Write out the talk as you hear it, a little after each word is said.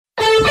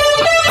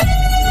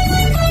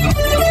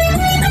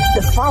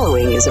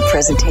following is a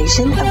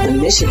presentation of the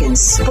Michigan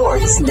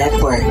Sports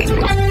Network.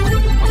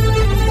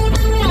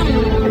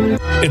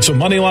 It's a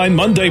Moneyline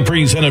Monday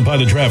presented by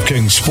the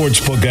DraftKings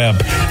Sportsbook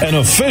app, an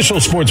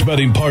official sports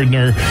betting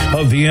partner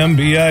of the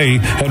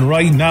NBA. And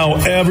right now,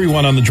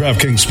 everyone on the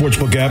DraftKings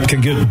Sportsbook app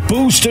can get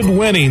boosted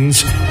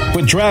winnings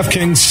with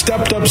DraftKings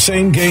stepped-up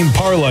same-game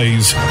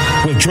parlays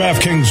with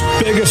DraftKings'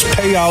 biggest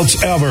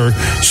payouts ever.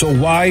 So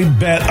why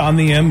bet on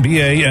the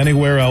NBA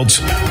anywhere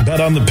else?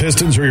 Bet on the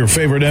Pistons or your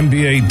favorite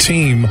NBA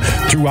team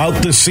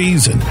throughout the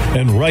season.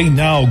 And right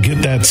now,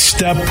 get that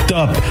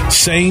stepped-up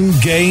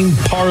same-game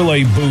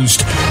parlay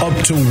boost up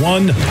to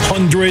 100%.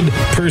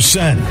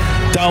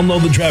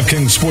 Download the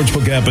DraftKings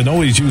Sportsbook app and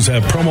always use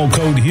that promo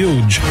code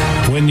HUGE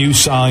when you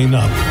sign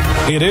up.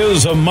 It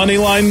is a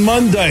Moneyline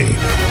Monday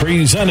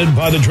presented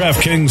by the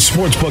DraftKings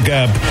Sportsbook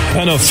app,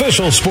 an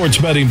official sports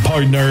betting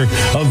partner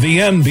of the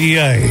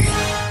NBA.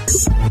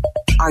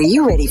 Are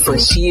you ready for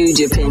huge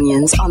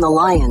opinions on the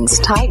Lions,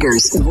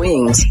 Tigers,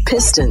 Wings,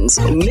 Pistons,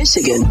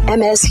 Michigan,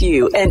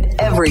 MSU, and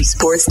every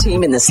sports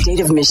team in the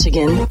state of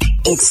Michigan?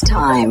 It's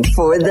time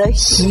for The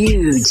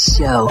Huge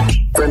Show.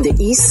 From the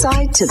east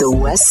side to the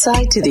west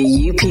side to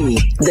the UP,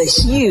 The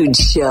Huge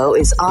Show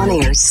is on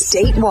air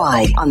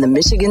statewide on the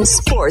Michigan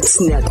Sports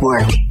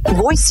Network.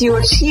 Voice your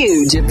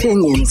huge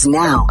opinions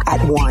now at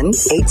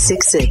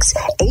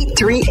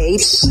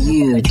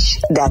 1-866-838-HUGE.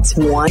 That's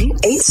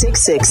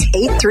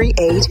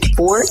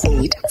 1-866-838-4843.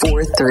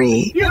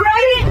 You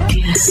ready?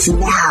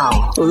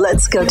 Now,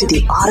 let's go to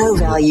the Auto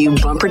Value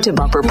Bumper to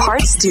Bumper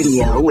Parts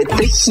Studio with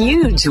the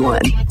huge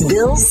one,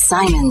 Bill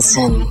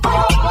Simonson.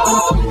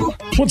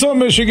 What's up,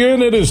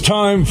 Michigan? It is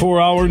time for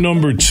hour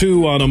number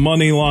 2 on a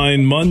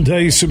Moneyline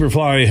Monday.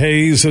 Superfly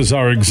Hayes is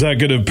our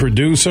executive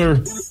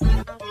producer.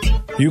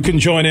 You can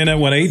join in at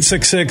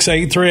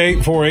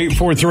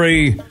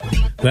 1-866-838-4843.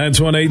 That's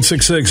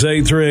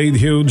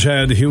 1-866-838-HUGE.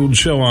 Had Huge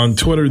Show on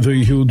Twitter,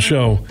 The Huge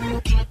Show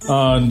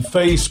on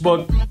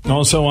Facebook.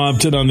 Also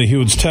opted on the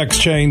Huge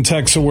text chain.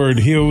 Text the word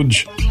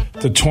HUGE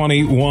to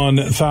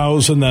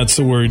 21,000. That's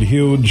the word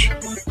HUGE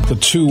to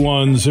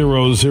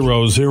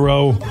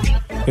 21000.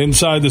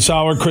 Inside this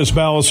hour, Chris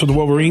Ballas with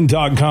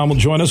Wolverine.com will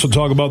join us. We'll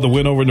talk about the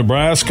win over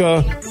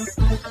Nebraska.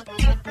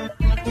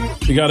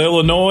 You got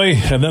Illinois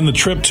and then the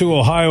trip to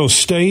Ohio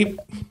State.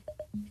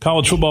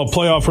 College football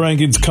playoff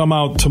rankings come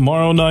out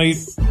tomorrow night.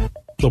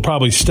 They'll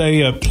probably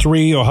stay at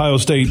 3, Ohio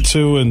State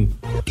 2, and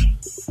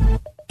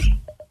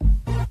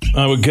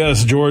I would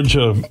guess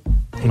Georgia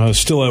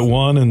still at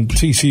 1 and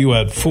TCU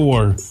at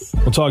 4.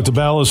 We'll talk to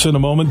Ballas in a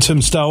moment.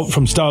 Tim Stout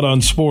from Stout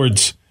on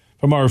Sports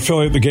from our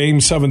affiliate, The Game,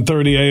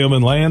 7:30 a.m.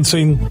 in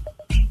Lansing.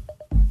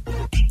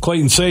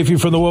 Clayton Safey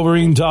from the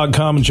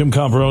Wolverine.com and Jim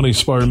Comparoni,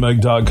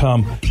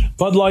 SpartanMeg.com.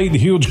 Bud Light,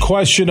 huge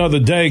question of the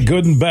day,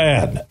 good and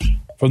bad.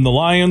 From the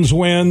Lions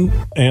win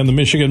and the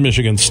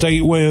Michigan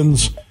State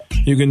wins.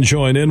 You can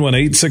join in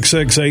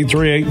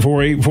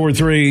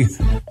 1-866-838-4843.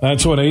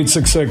 That's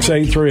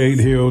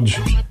 1-866-838-HUGE.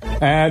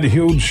 Add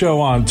Huge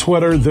Show on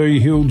Twitter, The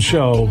Huge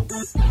Show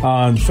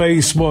on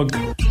Facebook.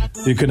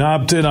 You can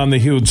opt in on the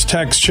Huge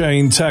text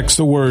chain. Text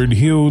the word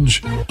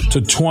HUGE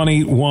to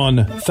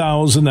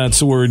 21,000. That's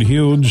the word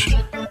HUGE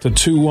to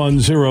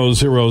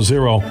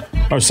 21000.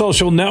 Our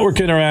social network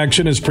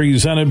interaction is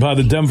presented by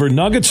the Denver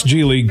Nuggets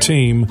G League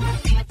team,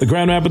 the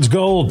Grand Rapids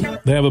Gold.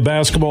 They have a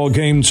basketball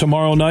game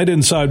tomorrow night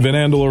inside Van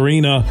Andel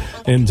Arena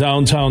in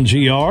downtown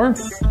GR.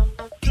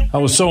 I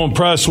was so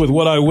impressed with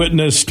what I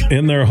witnessed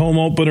in their home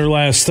opener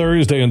last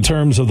Thursday in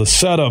terms of the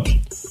setup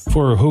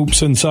for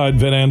hoops inside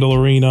Van Andel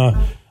Arena.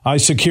 I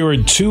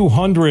secured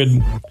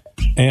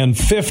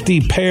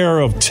 250 pair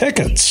of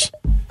tickets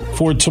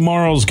for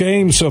tomorrow's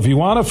game. So if you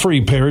want a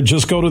free pair,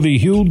 just go to the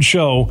Huge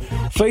Show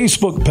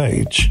Facebook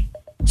page.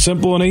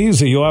 Simple and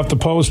easy. You'll have to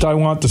post, I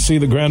want to see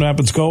the Grand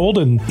Rapids Gold,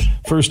 and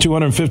first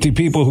 250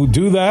 people who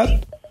do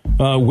that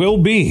will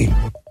be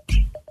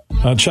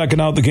checking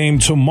out the game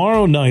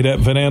tomorrow night at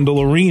Van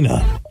Andel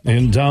Arena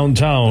in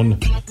downtown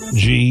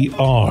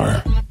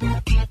GR.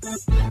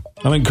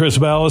 I think Chris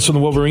Ballas from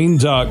the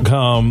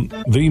Wolverine.com,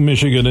 the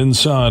Michigan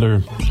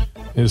Insider,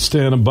 is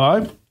standing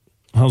by.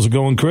 How's it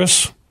going,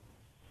 Chris?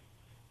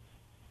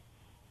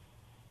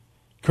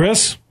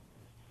 Chris?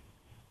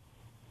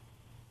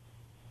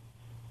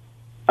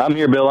 I'm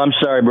here, Bill. I'm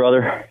sorry,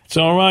 brother. It's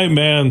all right,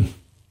 man.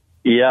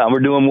 Yeah, we're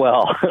doing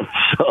well.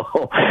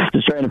 So,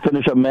 just trying to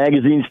finish up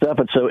magazine stuff.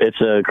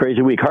 It's a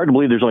crazy week. Hard to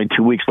believe there's only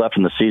 2 weeks left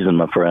in the season,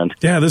 my friend.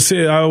 Yeah,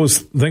 I was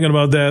thinking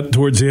about that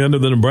towards the end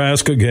of the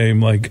Nebraska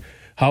game, like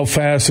how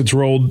fast it's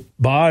rolled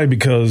by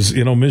because,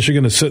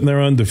 Michigan is sitting there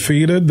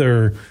undefeated.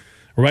 They're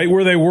right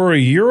where they were a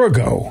year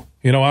ago,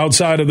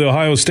 outside of the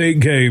Ohio State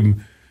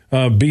game,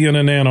 being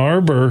in Ann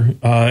Arbor.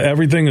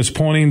 Everything is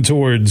pointing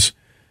towards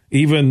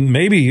even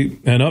maybe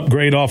an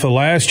upgrade off of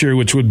last year,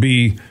 which would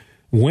be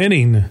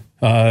winning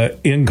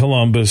in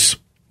Columbus,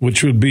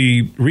 which would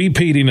be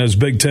repeating as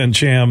Big Ten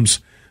champs.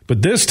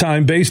 But this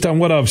time, based on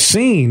what I've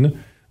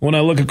seen, when I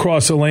look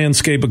across the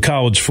landscape of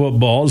college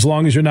football, as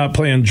long as you're not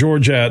playing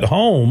Georgia at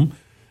home,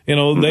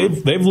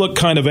 they've looked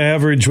kind of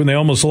average when they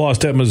almost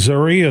lost at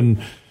Missouri and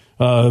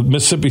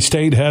Mississippi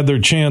State had their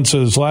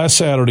chances last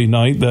Saturday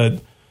night.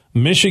 That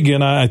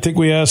Michigan, I think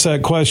we asked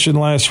that question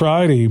last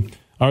Friday,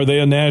 are they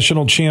a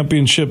national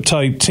championship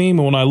type team?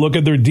 And when I look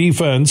at their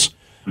defense,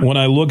 when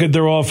I look at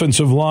their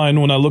offensive line,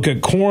 when I look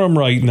at Corum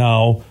right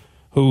now,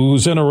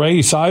 who's in a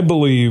race, I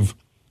believe,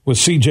 with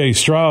C.J.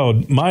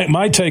 Stroud,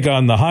 my take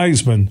on the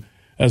Heisman,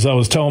 as I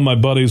was telling my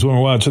buddies when we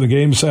were watching the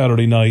game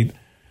Saturday night,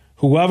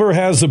 whoever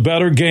has the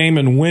better game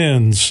and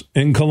wins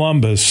in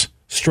Columbus,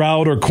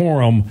 Stroud or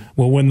Corum,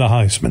 will win the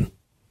Heisman.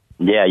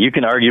 Yeah, you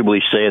can arguably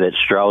say that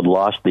Stroud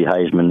lost the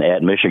Heisman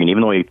at Michigan,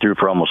 even though he threw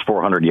for almost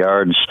 400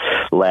 yards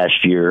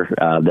last year.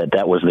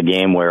 That was the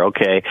game where,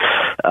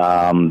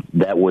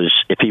 that was,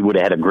 if he would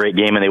have had a great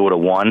game and they would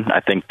have won, I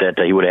think that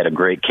he would have had a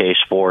great case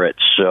for it.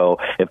 So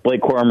if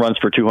Blake Corum runs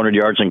for 200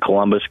 yards in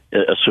Columbus,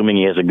 assuming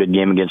he has a good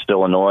game against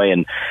Illinois,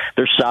 and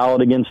they're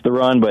solid against the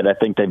run, but I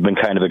think they've been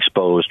kind of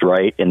exposed,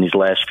 right? In these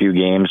last few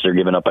games, they're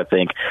giving up, I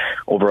think,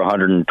 over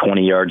 120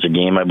 yards a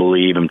game, I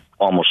believe, and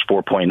almost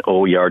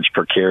 4.0 yards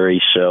per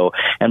carry. So,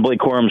 and Blake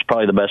Corum's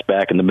probably the best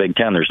back in the Big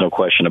Ten. There's no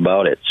question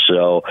about it.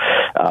 So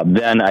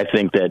then I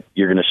think that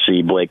you're going to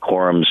see Blake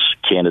Corum's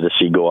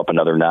candidacy go up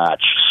another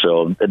notch.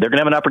 So they're going to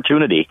have an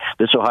opportunity.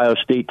 This Ohio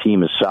State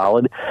team is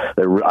solid.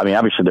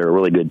 Obviously they're a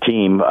really good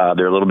team.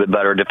 They're a little bit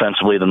better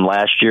defensively than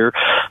last year,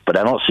 but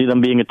I don't see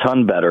them being a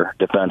ton better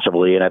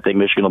defensively, and I think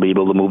Michigan will be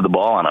able to move the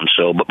ball on them.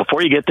 So, but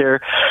before you get there,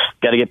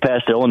 got to get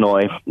past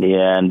Illinois.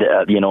 And,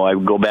 I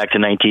go back to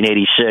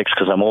 1986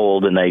 because I'm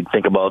old, and I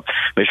think about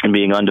Michigan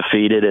being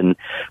undefeated and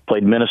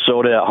played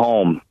Minnesota at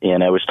home.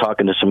 And I was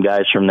talking to some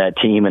guys from that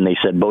team, and they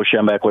said Bo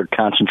Schembechler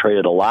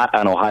concentrated a lot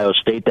on Ohio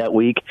State that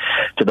week,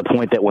 to the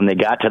point that when they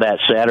got to that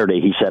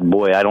Saturday, he said,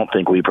 boy, I don't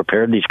think we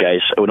prepared these guys.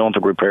 We don't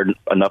think we prepared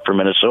enough for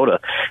Minnesota.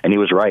 And he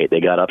was right.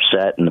 They got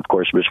upset, and of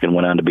course Michigan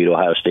went on to beat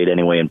Ohio State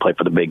anyway and play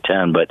for the Big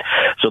Ten. But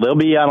so they'll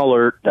be on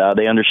alert.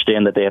 They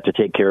understand that they have to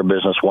take care of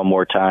business one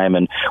more time.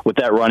 And with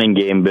that running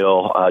game,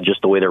 Bill,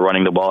 just the way they're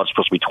running the ball, it's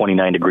supposed to be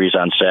 29 degrees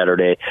on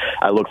Saturday.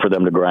 I look for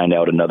them to grind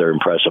out another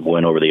impressive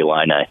win over the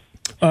Illini.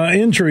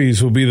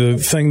 Injuries will be the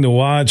thing to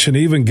watch, and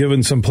even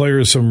giving some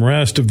players some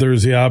rest if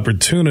there's the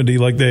opportunity,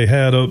 like they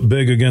had up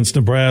big against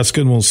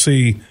Nebraska, and we'll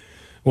see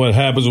what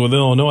happens with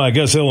Illinois. I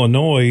guess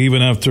Illinois,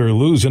 even after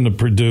losing to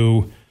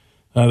Purdue,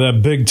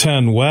 that Big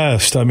Ten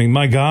West, I mean,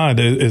 my God,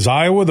 is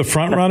Iowa the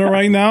front runner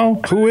right now?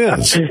 Who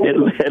is?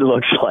 It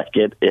looks like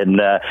it, and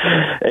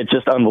it's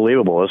just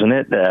unbelievable, isn't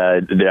it?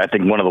 I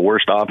think one of the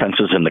worst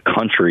offenses in the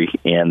country,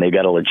 and they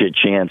got a legit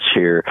chance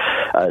here.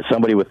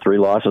 Somebody with 3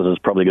 losses is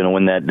probably going to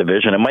win that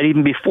division. It might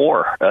even be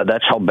 4.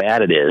 That's how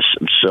bad it is.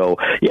 So,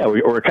 yeah,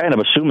 we're kind of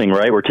assuming,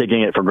 right? We're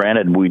taking it for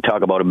granted. We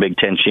talk about a Big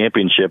Ten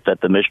championship,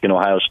 that the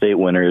Michigan-Ohio State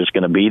winner is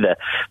going to be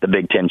the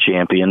Big Ten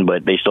champion,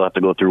 but they still have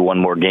to go through one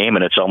more game,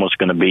 and it's almost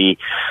going to be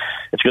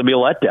a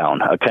letdown,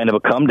 a kind of a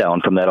come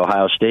down from that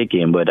Ohio State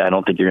game. But I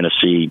don't think you're going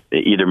to see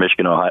either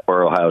Michigan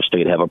or Ohio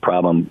State have a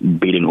problem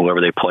beating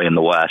whoever they play in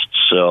the West.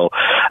 So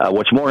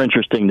what's more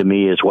interesting to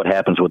me is what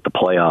happens with the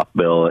playoff,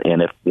 Bill,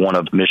 and if one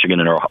of Michigan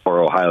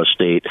or Ohio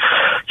State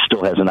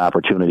still has an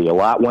opportunity. A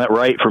lot went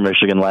right for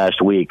Michigan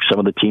last week. Some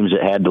of the teams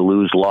that had to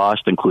lose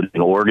lost,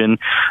 including Oregon.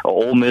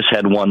 Ole Miss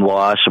had 1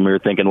 loss, and we were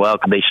thinking, well,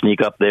 could they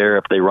sneak up there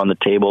if they run the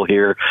table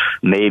here?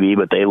 Maybe,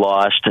 but they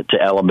lost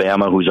to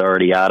Alabama, who's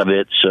already out of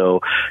it.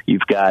 So you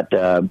had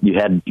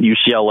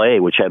UCLA,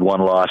 which had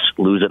 1 loss,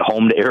 lose at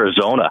home to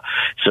Arizona.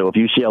 So if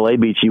UCLA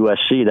beats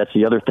USC, that's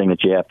the other thing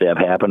that you have to have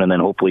happen. And then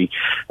hopefully,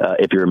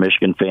 if you're a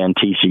Michigan fan,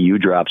 TCU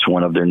drops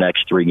one of their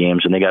next 3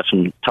 games, and they got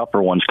some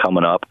tougher ones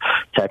coming up.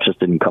 Texas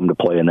didn't come to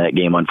play in that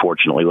game,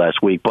 unfortunately,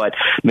 last week. But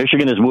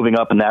Michigan is moving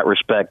up in that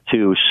respect,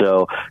 too.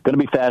 So going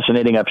to be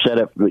fascinating. I've said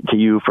it to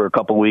you for a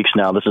couple weeks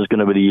now. This is going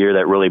to be the year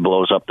that really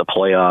blows up the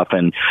playoff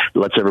and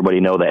lets everybody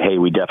know that, hey,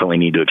 we definitely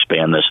need to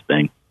expand this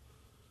thing.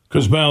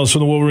 Chris Balas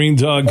from the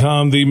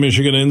Wolverine.com, the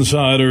Michigan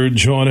Insider,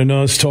 joining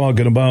us,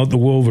 talking about the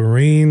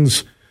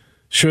Wolverines.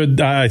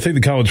 I think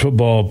the college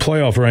football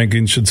playoff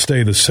rankings should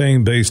stay the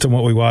same based on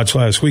what we watched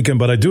last weekend,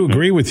 but I do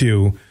agree with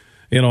you.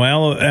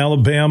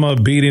 Alabama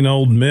beating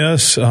Ole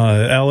Miss,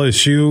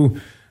 LSU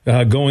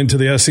going to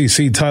the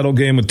SEC title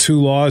game with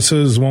 2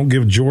 losses, won't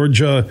give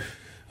Georgia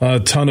a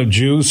ton of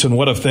juice. And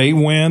what if they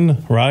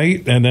win,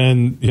 right? And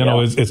then,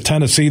 is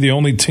Tennessee the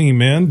only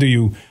team in? Do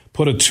you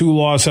put a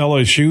 2-loss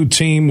LSU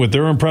team with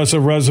their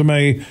impressive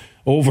resume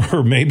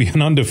over maybe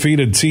an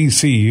undefeated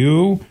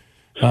TCU?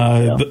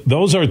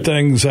 Those are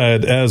things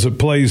that, as it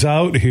plays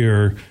out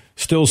here,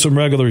 still some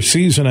regular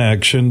season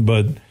action.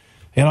 But,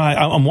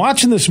 I'm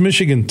watching this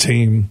Michigan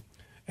team,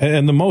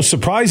 and the most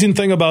surprising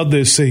thing about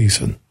this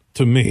season,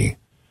 to me,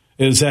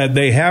 is that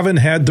they haven't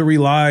had to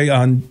rely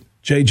on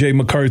J.J.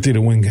 McCarthy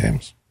to win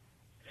games.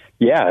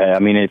 Yeah, I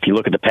mean, if you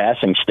look at the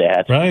passing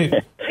stats,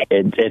 right,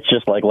 it's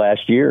just like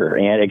last year,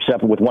 and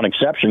except with one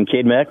exception,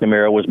 Cade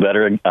McNamara was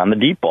better on the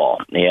deep ball,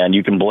 and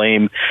you can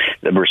blame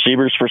the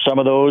receivers for some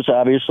of those.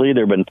 Obviously,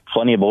 there have been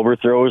plenty of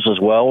overthrows as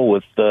well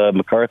with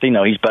McCarthy.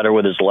 Now he's better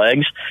with his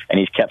legs, and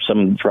he's kept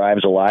some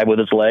drives alive with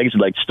his legs.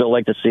 I'd still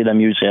like to see them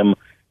use him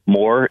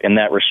more in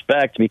that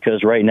respect,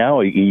 because right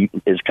now he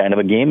is kind of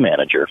a game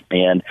manager.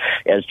 And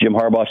as Jim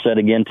Harbaugh said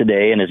again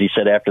today, and as he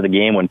said after the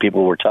game when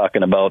people were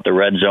talking about the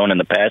red zone and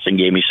the passing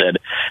game, he said,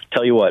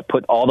 tell you what,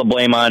 put all the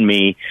blame on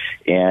me,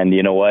 and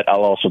you know what,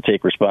 I'll also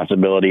take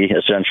responsibility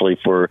essentially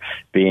for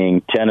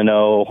being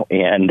 10-0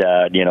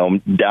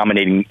 and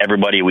dominating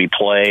everybody we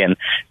play. And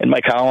in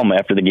my column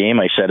after the game,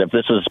 I said, if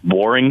this is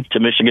boring to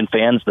Michigan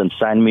fans, then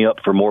sign me up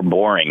for more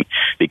boring,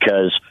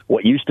 because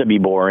what used to be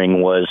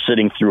boring was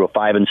sitting through a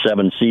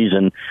 5-7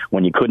 season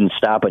when you couldn't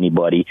stop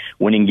anybody.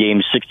 Winning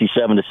games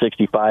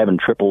 67-65 and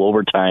triple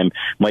overtime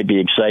might be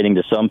exciting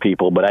to some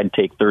people, but I'd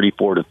take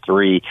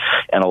 34-3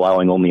 and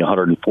allowing only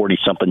 140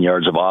 something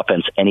yards of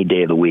offense any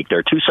day of the week. There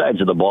are two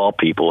sides of the ball,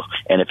 people,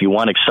 and if you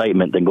want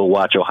excitement, then go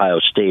watch Ohio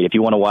State. If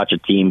you want to watch a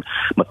team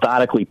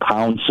methodically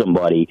pound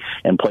somebody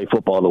and play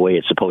football the way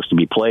it's supposed to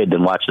be played,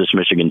 then watch this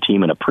Michigan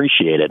team and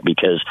appreciate it,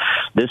 because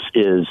this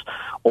is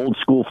old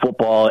school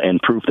football and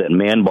proof that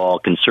man ball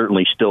can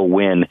certainly still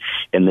win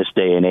in this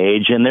day and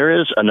age. And there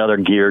is another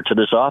gear to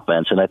this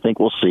offense, and I think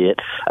we'll see it.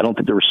 I don't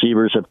think the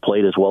receivers have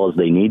played as well as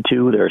they need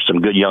to. There are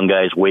some good young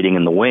guys waiting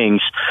in the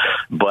wings,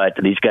 but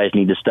these guys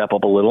need to step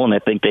up a little, and I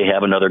think they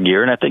have another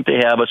gear, and I think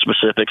they have a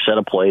specific set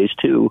of plays,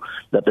 too,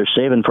 that they're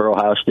saving for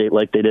Ohio State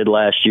like they did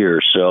last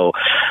year. So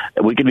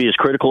we can be as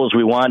critical as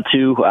we want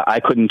to. I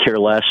couldn't care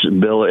less,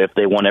 Bill, if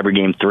they won every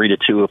game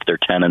 3-2 if they're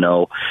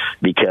 10-0,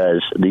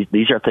 because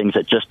these are things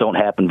that just don't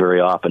happen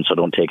very often, so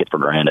don't take it for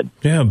granted.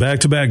 Yeah,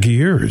 back-to-back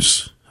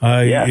years.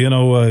 And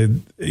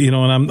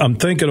I'm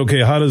thinking,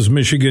 okay, how does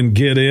Michigan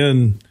get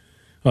in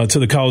to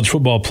the college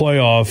football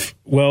playoff?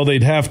 Well,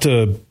 they'd have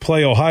to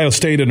play Ohio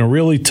State in a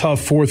really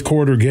tough fourth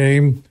quarter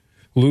game,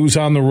 lose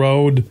on the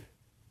road,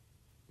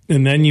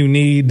 and then you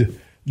need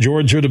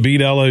Georgia to beat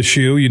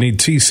LSU. You need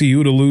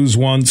TCU to lose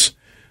once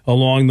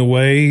along the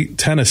way.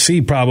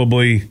 Tennessee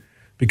probably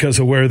because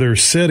of where they're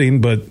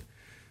sitting, but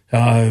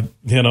their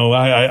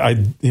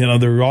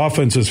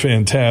offense is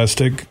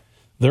fantastic.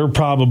 They're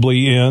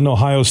probably in.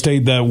 Ohio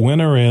State, that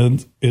winner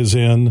is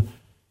in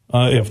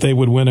if they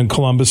would win in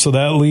Columbus. So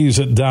that leaves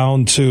it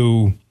down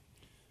to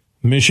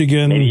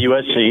Michigan. Maybe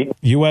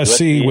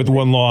USC with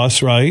one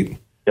loss, right?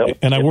 Yep.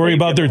 And I worry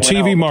about their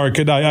TV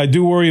market. I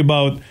do worry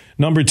about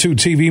number 2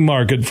 TV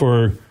market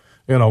for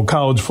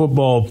college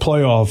football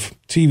playoff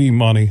TV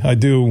money. I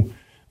do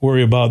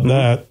worry about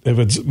that if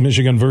it's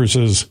Michigan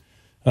versus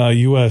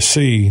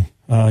USC.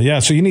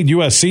 So you need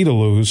USC to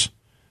lose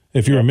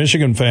if you're a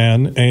Michigan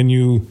fan, and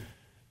you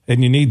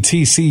need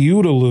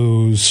TCU to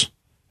lose,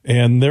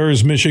 and there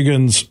is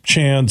Michigan's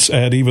chance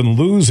at even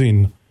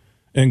losing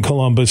in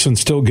Columbus and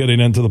still getting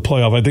into the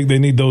playoff. I think they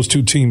need those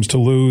two teams to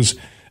lose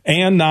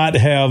and not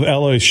have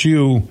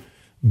LSU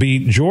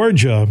beat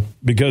Georgia,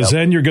 because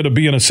then you're going to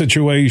be in a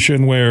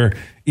situation where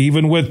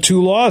even with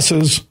 2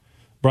 losses,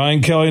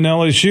 Brian Kelly and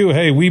LSU,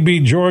 hey, we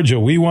beat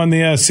Georgia. We won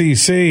the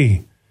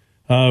SEC.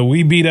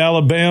 We beat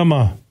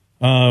Alabama.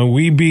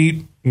 We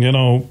beat,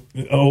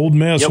 Old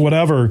Miss,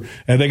 whatever.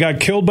 And they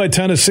got killed by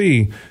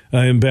Tennessee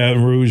in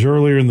Baton Rouge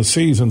earlier in the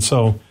season.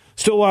 So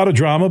still a lot of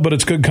drama, but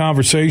it's good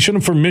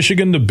conversation. For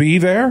Michigan to be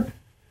there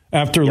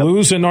after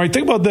losing. All right,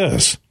 think about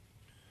this.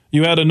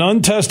 You had an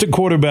untested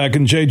quarterback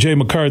in J.J.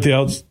 McCarthy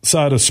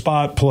outside of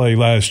spot play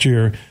last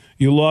year.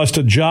 You lost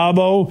to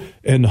Jabo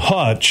and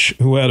Hutch,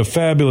 who had a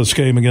fabulous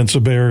game against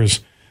the Bears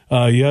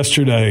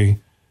yesterday.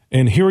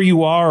 And here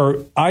you are,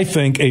 I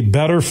think, a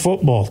better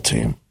football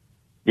team.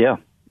 Yeah.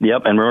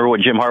 Yep, and remember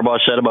what Jim Harbaugh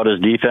said about his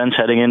defense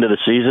heading into the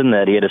season,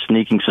 that he had a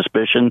sneaking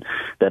suspicion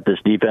that this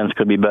defense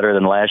could be better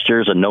than last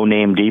year's, a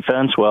no-name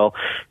defense? Well,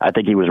 I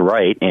think he was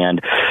right, and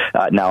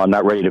now I'm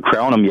not ready to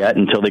crown him yet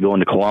until they go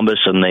into Columbus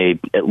and they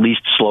at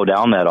least slow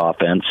down that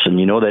offense. And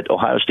you know that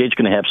Ohio State's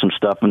going to have some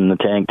stuff in the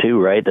tank too,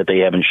 right, that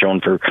they haven't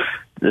shown for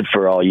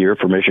all year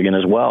for Michigan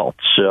as well.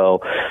 So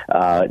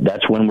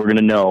that's when we're going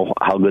to know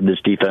how good this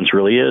defense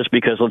really is,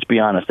 because let's be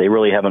honest, they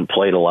really haven't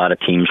played a lot of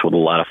teams with a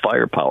lot of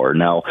firepower.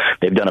 Now,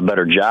 they've done a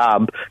better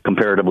job,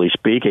 comparatively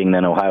speaking,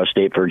 than Ohio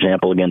State, for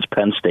example, against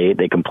Penn State.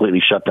 They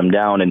completely shut them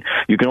down, and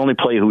you can only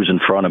play who's in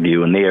front of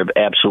you, and they have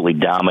absolutely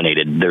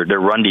dominated. Their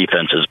run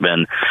defense has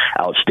been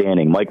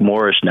outstanding. Mike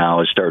Morris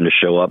now is starting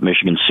to show up,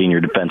 Michigan's senior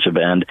defensive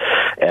end,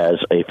 as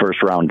a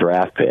first-round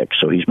draft pick,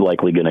 so he's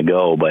likely going to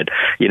go. But,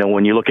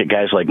 when you look at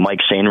guys like Mike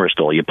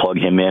Sainristil, you plug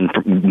him in,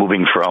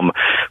 moving from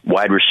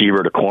wide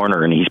receiver to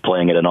corner, and he's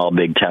playing at an all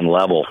Big Ten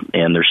level.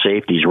 And their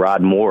safeties,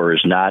 Rod Moore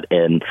is not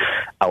an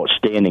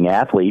outstanding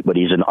athlete, but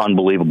he's an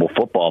unbelievable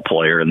football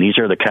player. And these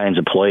are the kinds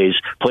of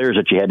players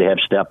that you had to have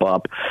step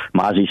up.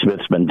 Mozzie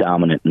Smith's been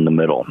dominant in the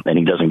middle, and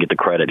he doesn't get the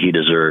credit he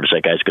deserves.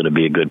 That guy's going to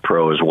be a good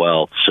pro as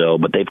well. So,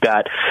 but they've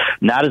got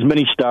not as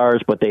many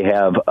stars, but they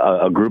have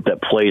a group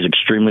that plays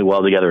extremely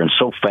well together and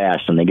so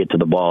fast, and they get to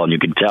the ball, and you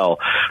can tell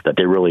that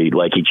they really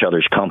like each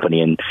other's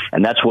company. And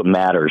that's what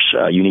matters.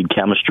 You need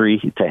chemistry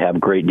to have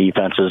great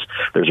defenses.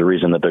 There's a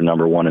reason that they're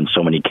number one in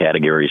so many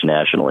categories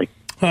nationally.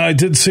 I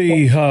did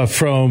see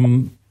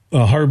from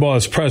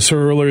Harbaugh's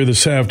presser earlier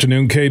this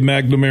afternoon, Cade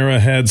McNamara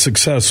had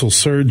successful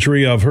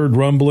surgery. I've heard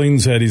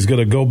rumblings that he's going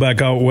to go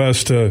back out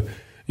west to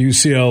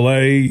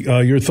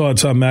UCLA. Your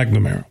thoughts on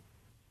McNamara?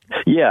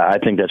 Yeah, I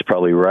think that's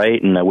probably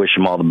right, and I wish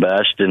him all the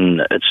best.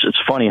 And it's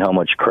funny how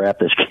much crap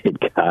this kid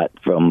got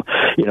from,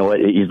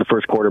 he's the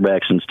first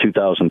quarterback since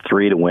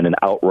 2003 to win an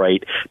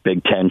outright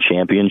Big Ten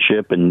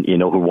championship, and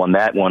who won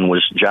that one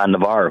was John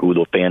Navarre, who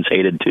the fans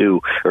hated too,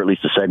 or at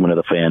least a segment of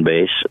the fan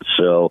base.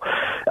 So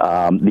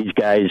these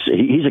guys,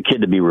 he's a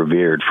kid to be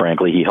revered,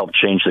 frankly. He helped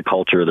change the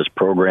culture of this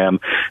program.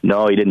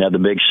 No, he didn't have the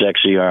big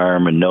sexy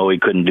arm, and no, he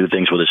couldn't do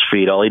things with his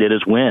feet. All he did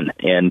is win.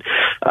 And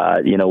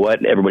you know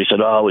what? Everybody said,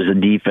 oh, it was the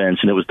defense,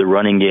 and it was the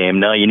running game.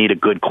 No, you need a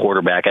good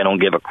quarterback. I don't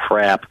give a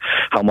crap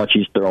how much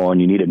he's throwing.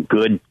 You need a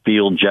good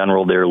field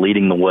general there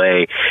leading the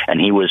way,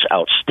 and he was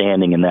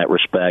outstanding in that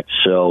respect.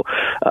 So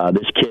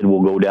this kid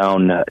will go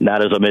down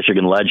not as a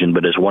Michigan legend,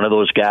 but as one of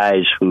those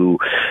guys who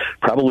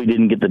probably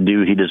didn't get the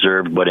due he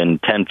deserved, but in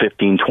 10,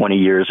 15, 20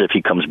 years, if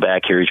he comes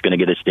back here, he's going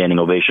to get a standing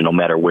ovation no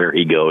matter where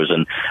he goes.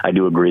 And I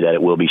do agree that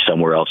it will be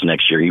somewhere else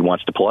next year. He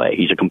wants to play.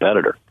 He's a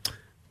competitor.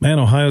 Man,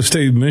 Ohio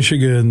State,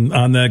 Michigan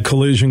on that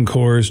collision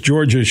course.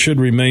 Georgia should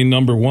remain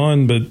number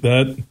one, but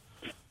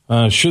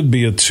that should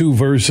be a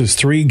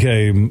 2-3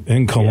 game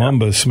in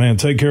Columbus. Yeah. Man,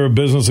 take care of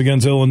business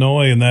against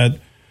Illinois, and that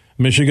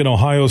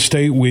Michigan-Ohio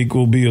State week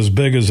will be as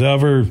big as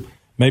ever,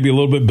 maybe a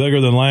little bit bigger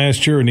than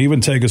last year, and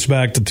even take us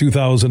back to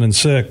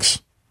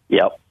 2006.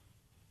 Yep.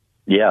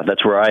 Yeah,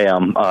 that's where I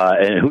am.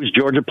 And who's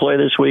Georgia play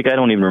this week? I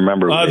don't even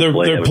remember.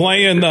 They're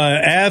playing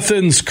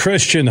Athens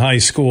Christian High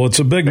School. It's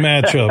a big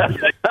matchup.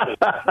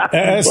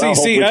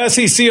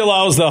 SEC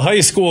allows the high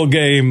school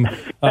game.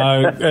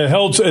 It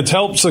helps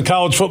the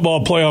college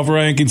football playoff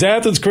rankings.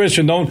 Athens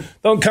Christian, don't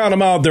count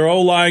them out. Their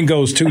O-line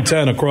goes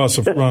 210 across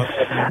the front.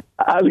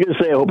 I was going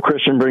to say, I hope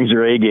Christian brings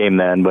their A game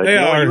then, but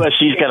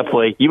USC's got to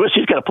play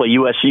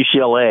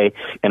USC-CLA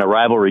in a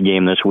rivalry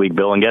game this week,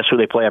 Bill. And guess who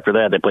they play after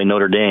that? They play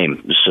Notre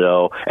Dame.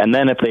 So, and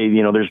then if they,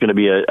 there's going to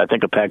be a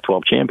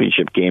Pac-12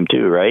 championship game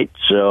too, right?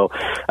 So,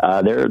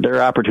 there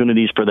are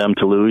opportunities for them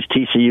to lose.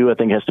 TCU, I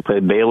think, has to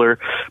play Baylor,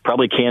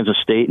 probably Kansas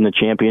State in the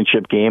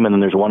championship game, and then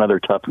there's one other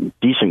tough,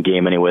 decent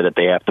game anyway that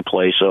they have to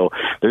play. So,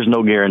 there's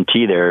no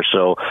guarantee there.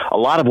 So, a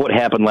lot of what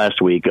happened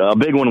last week, a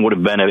big one would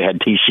have been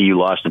had TCU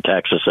lost to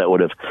Texas. That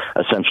would have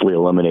essentially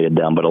eliminated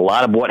them. But a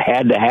lot of what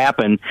had to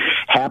happen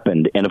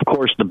happened. And, of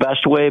course, the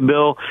best way,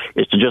 Bill,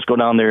 is to just go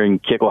down there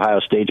and kick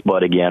Ohio State's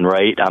butt again,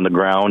 right, on the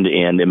ground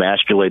and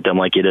emasculate them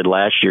like you did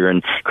last year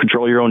and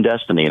control your own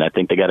destiny. And I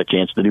think they got a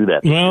chance to do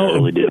that. Well, they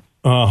really did.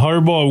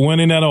 Harbaugh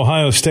winning at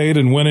Ohio State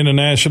and winning a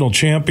national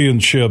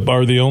championship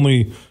are the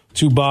only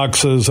two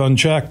boxes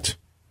unchecked.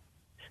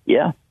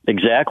 Yeah.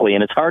 Exactly,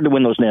 and it's hard to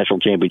win those national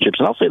championships.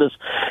 And I'll say this,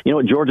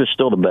 Georgia's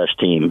still the best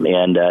team,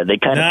 and they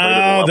kind of...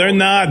 No, they're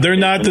not. They're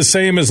not the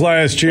same as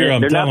last year,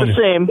 They're not the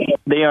same.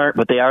 They aren't,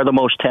 but they are the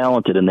most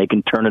talented, and they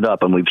can turn it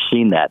up, and we've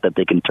seen that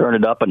they can turn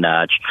it up a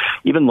notch.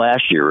 Even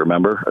last year,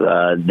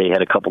 remember, they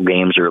had a couple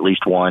games, or at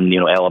least one,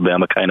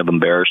 Alabama kind of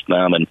embarrassed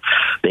them, and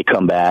they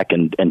come back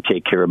and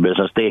take care of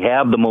business. They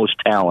have the most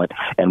talent,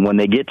 and when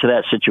they get to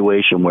that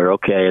situation where,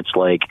 okay, it's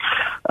like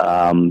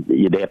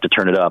they have to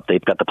turn it up,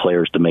 they've got the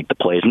players to make the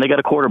plays, and they got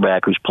a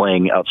quarterback who's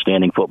playing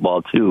outstanding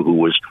football too, who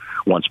was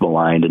once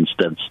maligned,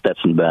 instead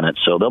Stetson Bennett.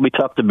 So they'll be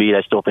tough to beat.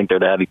 I still think they're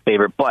the heavy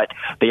favorite, but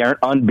they aren't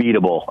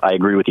unbeatable. I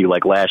agree with you,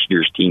 like last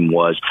year's team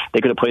was.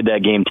 They could have played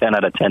that game 10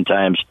 out of 10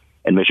 times,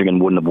 and Michigan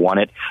wouldn't have won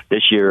it.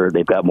 This year,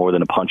 they've got more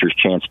than a puncher's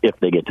chance if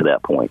they get to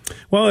that point.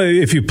 Well,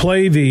 if you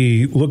play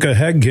the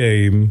look-ahead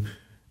game,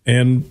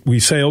 and we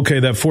say, okay,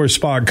 that fourth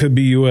spot could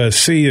be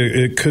USC,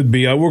 it could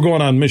be, we're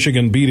going on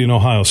Michigan beating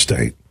Ohio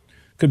State.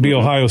 Could be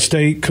Ohio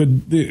State,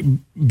 could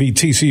be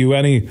TCU,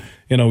 any,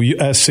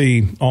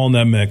 SC, all in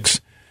that mix.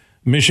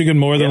 Michigan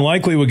more than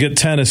likely would get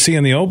Tennessee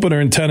in the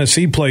opener, and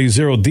Tennessee plays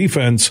zero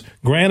defense.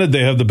 Granted,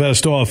 they have the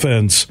best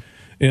offense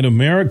in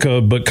America,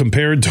 but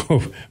compared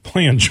to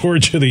playing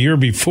Georgia the year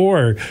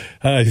before,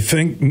 I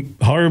think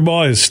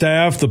Harbaugh, his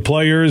staff, the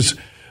players,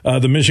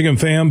 the Michigan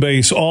fan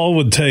base, all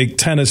would take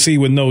Tennessee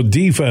with no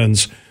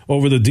defense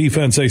over the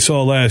defense they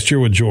saw last year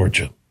with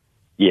Georgia.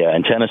 Yeah,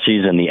 and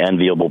Tennessee's in the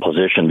enviable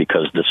position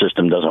because the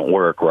system doesn't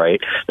work, right?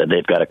 That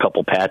they've got a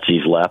couple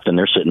patsies left, and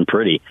they're sitting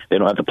pretty. They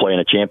don't have to play in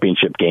a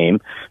championship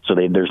game, so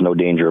there's no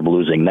danger of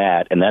losing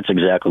that. And that's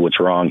exactly what's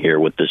wrong here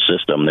with this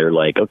system. They're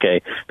like,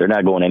 okay, they're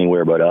not going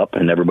anywhere but up,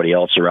 and everybody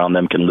else around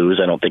them can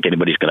lose. I don't think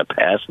anybody's going to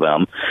pass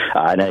them.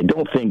 And I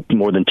don't think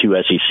more than 2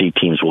 SEC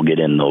teams will get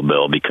in, though,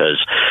 Bill, because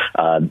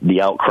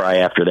the outcry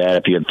after that,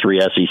 if you had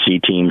 3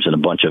 SEC teams and a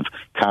bunch of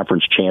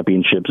conference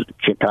champions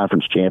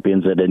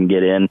that didn't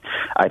get in,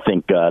 I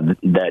think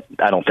that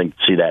I don't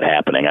see that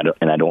happening. I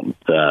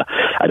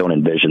don't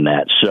envision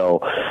that. So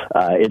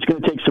it's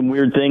going to take some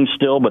weird things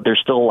still, but there's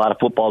still a lot of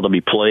football to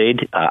be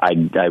played. I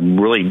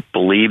really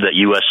believe that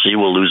USC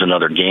will lose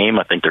another game.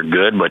 I think they're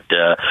good, but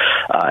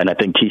and I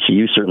think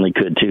TCU certainly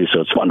could too.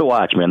 So it's fun to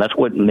watch, man. That's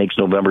what makes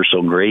November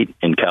so great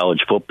in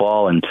college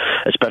football, and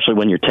especially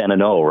when you're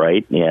 10-0,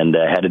 right, and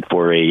headed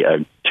for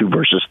a 2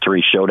 versus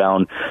 3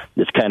 showdown.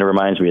 This kind of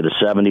reminds me of the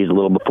 70s, a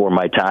little before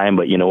my time,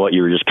 but you know what?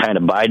 You were just kind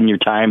of biding your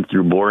time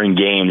through boring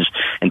games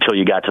until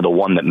you got to the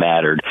one that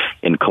mattered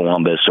in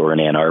Columbus or in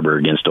Ann Arbor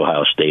against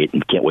Ohio State,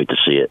 and can't wait to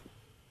see it.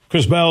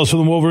 Chris Balas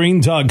from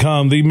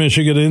Wolverine.com, the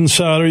Michigan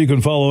Insider. You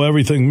can follow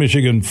everything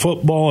Michigan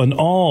football and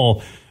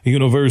all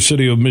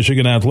University of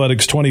Michigan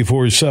athletics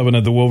 24/7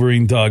 at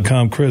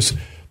thewolverine.com. Chris,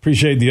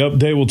 appreciate the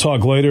update. We'll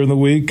talk later in the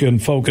week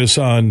and focus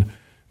on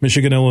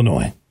Michigan,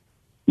 Illinois.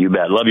 You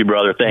bet. Love you,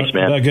 brother. Thanks,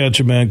 man. Back at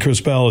you, man.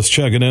 Chris Balas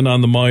checking in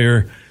on the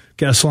Meijer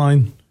guest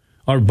line.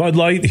 Our Bud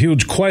Light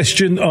huge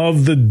question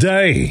of the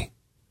day.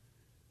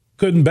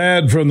 Good and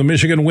bad from the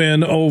Michigan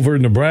win over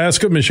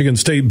Nebraska, Michigan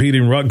State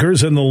beating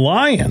Rutgers, and the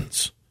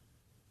Lions.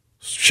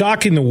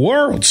 Shocking the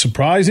world.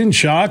 Surprising,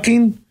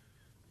 shocking,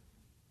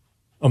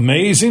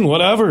 amazing,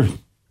 whatever.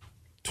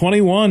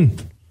 21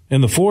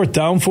 in the fourth,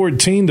 down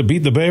 14 to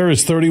beat the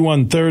Bears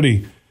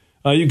 31-30.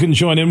 You can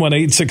join in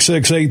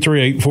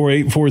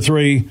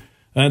 1-866-838-4843.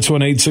 That's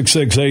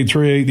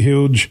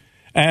 1-866-838-HUGE.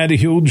 Add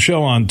Huge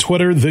Show on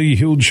Twitter, The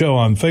Huge Show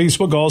on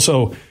Facebook.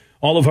 Also,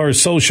 all of our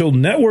social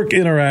network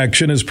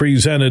interaction is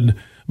presented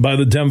by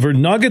the Denver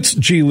Nuggets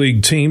G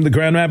League team, the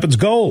Grand Rapids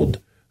Gold,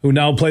 who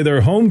now play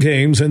their home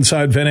games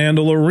inside Van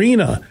Andel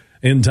Arena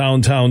in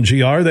downtown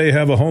GR. They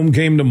have a home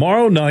game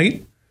tomorrow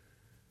night.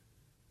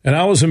 And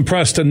I was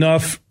impressed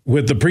enough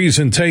with the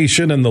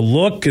presentation and the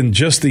look and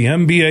just the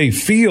NBA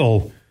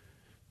feel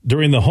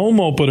during the home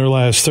opener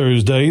last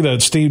Thursday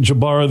that Steve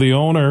Jabara, the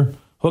owner,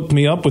 hooked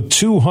me up with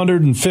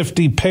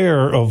 250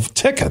 pair of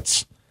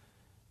tickets.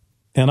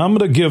 And I'm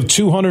going to give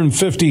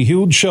 250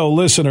 Huge Show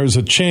listeners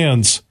a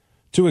chance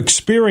to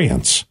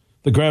experience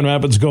the Grand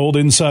Rapids Gold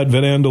inside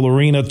Van Andel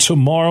Arena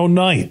tomorrow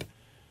night.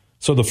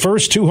 So the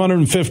first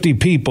 250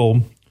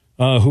 people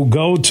who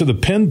go to the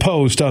pin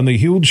post on the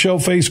Huge Show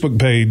Facebook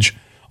page,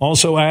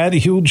 also add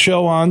Huge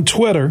Show on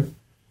Twitter,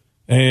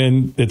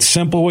 and it's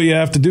simple what you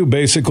have to do.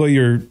 Basically,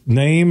 your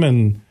name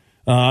and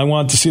I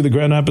want to see the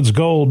Grand Rapids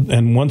Gold,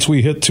 and once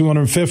we hit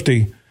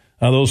 250,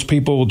 those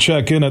people will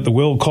check in at the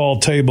will call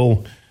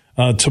table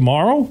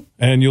tomorrow,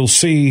 and you'll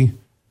see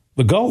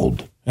the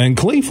Gold and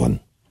Cleveland.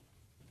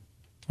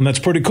 And that's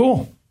pretty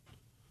cool.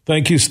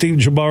 Thank you, Steve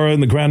Jabara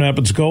and the Grand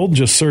Rapids Gold.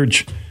 Just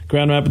search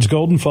Grand Rapids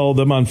Gold and follow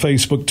them on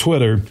Facebook,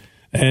 Twitter,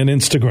 and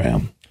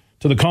Instagram.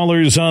 To the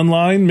callers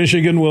online,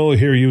 Michigan will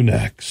hear you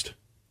next.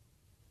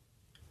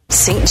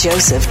 St.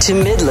 Joseph to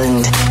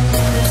Midland.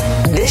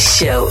 This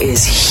show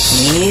is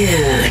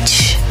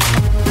huge.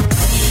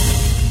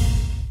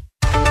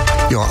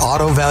 Your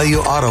Auto Value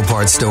Auto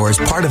Parts store is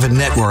part of a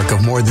network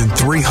of more than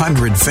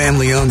 300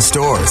 family-owned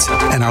stores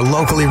and are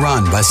locally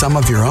run by some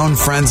of your own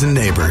friends and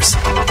neighbors.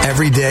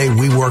 Every day,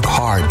 we work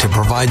hard to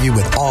provide you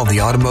with all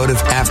the automotive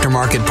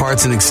aftermarket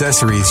parts and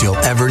accessories you'll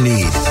ever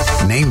need.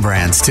 Name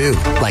brands, too,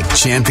 like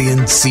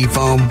Champion,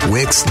 Seafoam,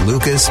 Wix,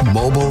 Lucas,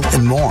 Mobile,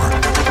 and more.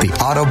 The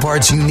auto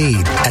parts you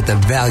need at the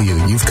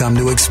value you've come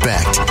to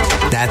expect.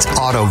 That's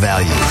Auto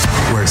Value,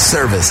 where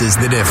service is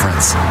the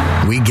difference.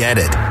 We get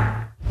it.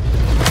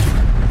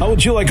 How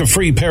would you like a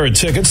free pair of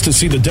tickets to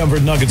see the Denver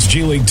Nuggets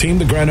G League team,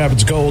 the Grand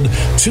Rapids Gold,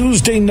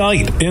 Tuesday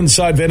night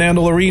inside Van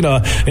Andel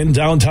Arena in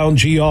downtown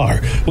GR?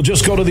 Well,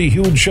 just go to the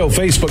Huge Show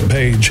Facebook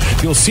page.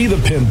 You'll see the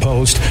pin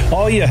post.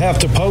 All you have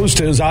to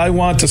post is, I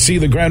want to see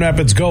the Grand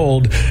Rapids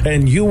Gold,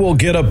 and you will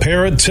get a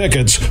pair of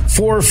tickets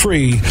for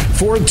free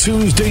for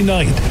Tuesday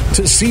night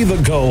to see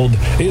the Gold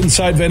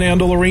inside Van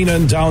Andel Arena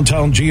in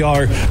downtown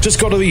GR. Just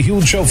go to the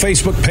Huge Show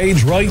Facebook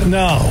page right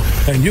now,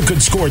 and you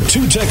could score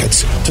 2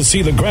 tickets to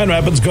see the Grand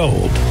Rapids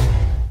Gold.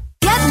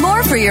 Get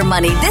more for your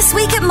money this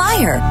week at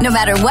Meijer. No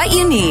matter what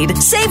you need,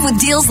 save with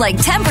deals like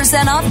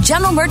 10% off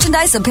general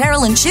merchandise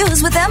apparel and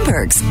shoes with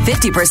Embergs,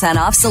 50%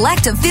 off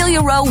select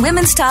Ophelia Row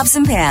women's tops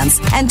and pants,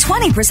 and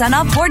 20%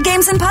 off board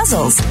games and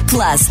puzzles.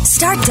 Plus,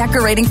 start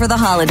decorating for the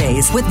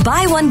holidays with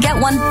buy one,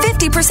 get one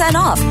 50%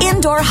 off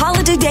indoor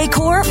holiday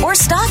decor or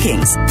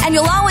stockings. And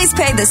you'll always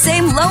pay the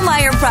same low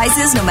Meijer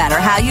prices no matter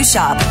how you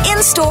shop,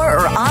 in-store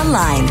or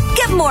online.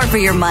 Get more for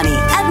your money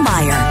at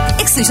Meijer.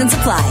 Exclusions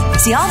apply.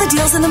 See all the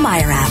deals in the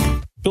Meijer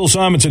app. Bill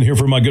Simonson here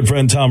for my good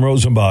friend Tom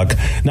Rosenbach.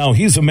 Now,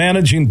 he's a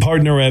managing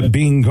partner at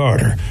Bean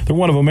Carter. They're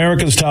one of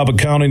America's top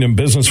accounting and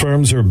business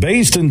firms. They're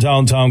based in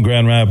downtown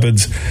Grand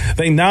Rapids.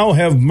 They now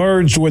have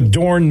merged with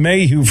Dorn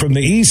Mayhew from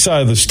the east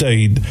side of the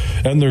state,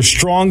 and they're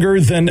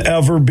stronger than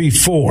ever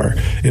before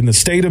in the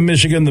state of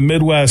Michigan, the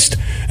Midwest,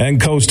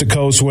 and coast to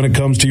coast when it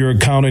comes to your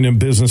accounting and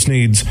business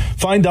needs.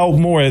 Find out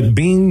more at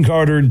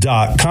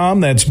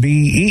beancarter.com. That's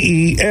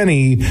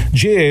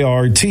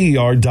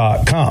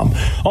BEENEGARTR.com.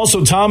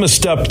 Also, Tom has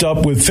stepped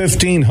up with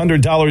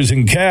 $1,500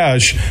 in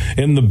cash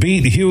in the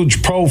Beat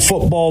Huge Pro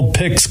Football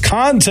Picks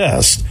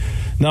contest.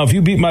 Now, if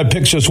you beat my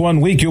picks just 1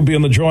 week, you'll be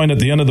in the drawing at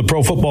the end of the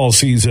pro football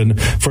season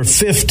for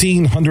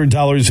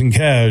 $1,500 in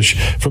cash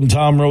from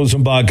Tom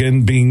Rosenbach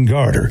and Bean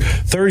Carter.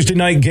 Thursday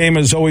night game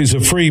is always a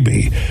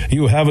freebie.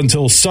 You have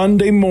until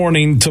Sunday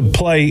morning to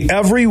play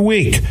every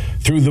week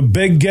through the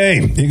big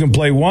game. You can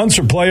play once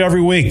or play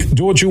every week.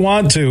 Do what you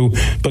want to,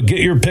 but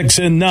get your picks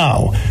in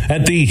now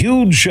at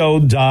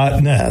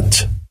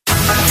thehugeshow.net.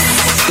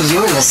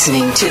 You're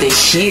listening to The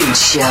Huge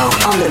Show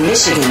on the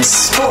Michigan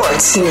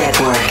Sports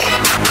Network.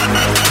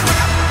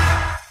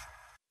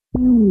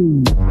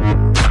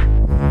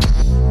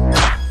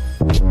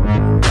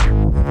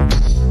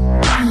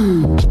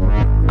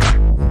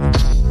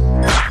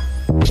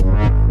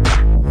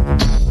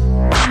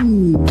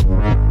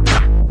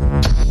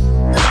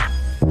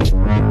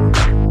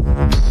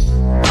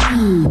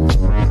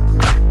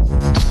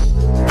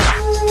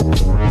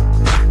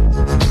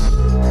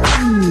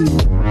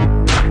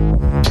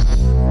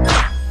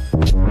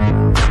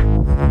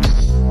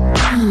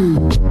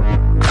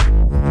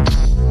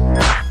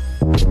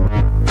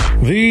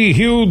 The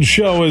Huge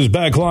Show is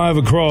back live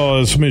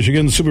across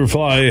Michigan.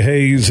 Superfly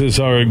Hayes is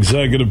our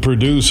executive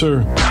producer.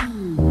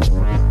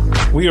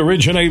 We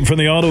originate from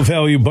the Auto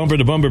Value Bumper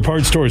to Bumper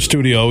Parts Store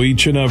studio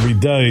each and every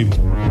day.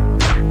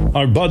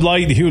 Our Bud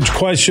Light Huge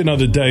Question of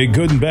the day,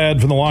 good and bad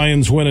for the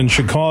Lions win in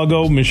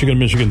Chicago,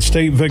 Michigan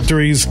State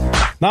victories.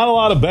 Not a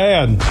lot of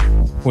bad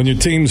when your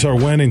teams are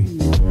winning.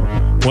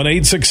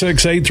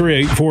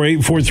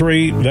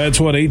 1-866-838-4843. That's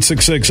what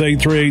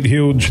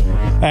 866-838-HUGE.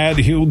 At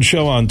Huge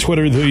Show on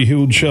Twitter, The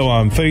Huge Show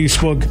on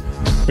Facebook.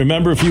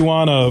 Remember, if you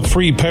want a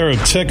free pair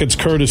of tickets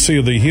courtesy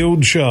of The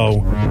Huge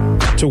Show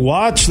to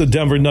watch the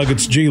Denver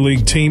Nuggets G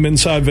League team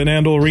inside Van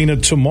Andel Arena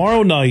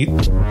tomorrow night,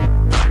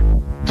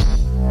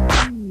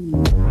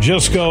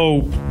 just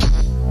go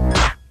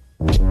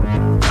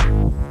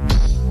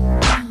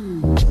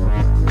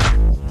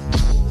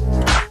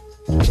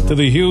to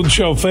the Huge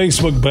Show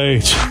Facebook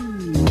page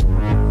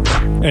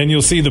and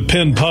you'll see the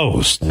pinned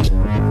post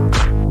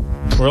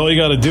where all you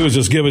got to do is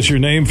just give us your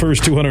name,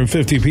 first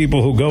 250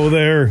 people who go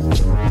there,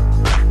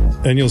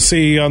 and you'll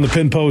see on the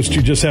pinned post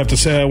you just have to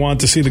say, I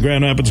want to see the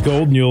Grand Rapids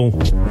Gold, and you'll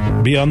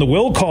be on the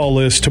will call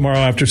list tomorrow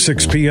after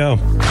 6 p.m.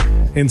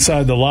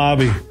 inside the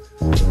lobby.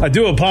 I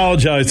do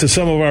apologize to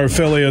some of our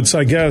affiliates.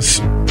 I guess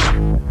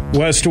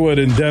Westwood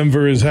in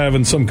Denver is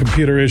having some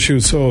computer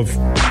issues, so if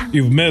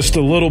you've missed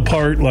a little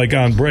part, like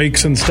on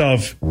breaks and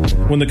stuff,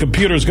 when the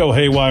computers go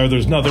haywire,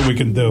 there's nothing we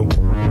can do.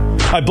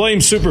 I blame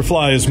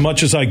Superfly as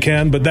much as I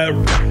can, but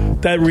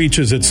that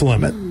reaches its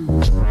limit.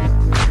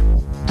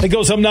 He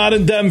goes, I'm not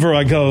in Denver.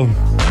 I go,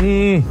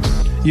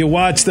 you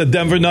watch the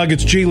Denver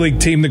Nuggets G League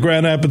team, the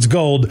Grand Rapids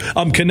Gold.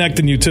 I'm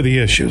connecting you to the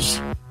issues.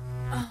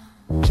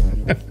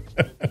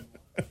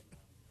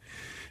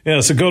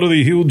 Yeah, so go to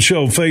the Huge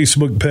Show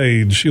Facebook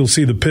page. You'll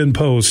see the pin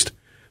post.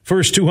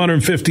 First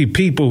 250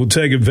 people who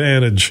take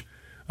advantage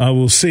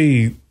will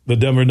see the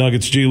Denver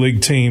Nuggets G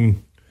League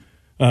team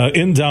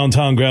in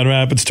downtown Grand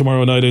Rapids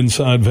tomorrow night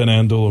inside Van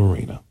Andel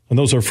Arena. And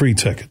those are free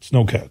tickets,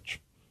 no catch.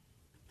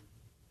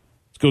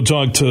 Let's go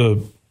talk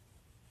to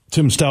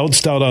Tim Stout,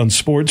 Stout on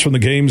Sports from the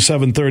game,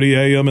 7:30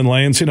 a.m. in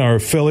Lansing, our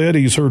affiliate.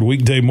 He's heard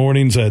weekday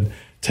mornings at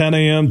 10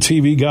 a.m.,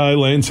 TV Guy,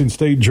 Lansing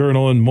State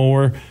Journal, and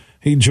more.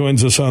 He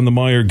joins us on the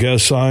Meyer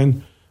guest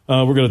sign.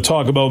 We're going to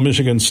talk about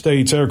Michigan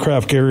State's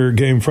aircraft carrier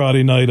game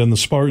Friday night, and the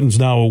Spartans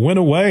now a win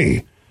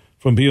away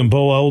from being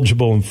bowl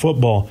eligible in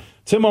football.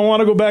 Tim, I want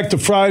to go back to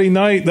Friday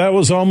night. That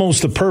was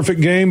almost a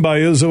perfect game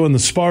by Izzo and the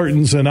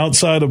Spartans, and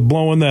outside of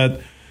blowing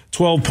that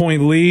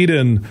 12-point lead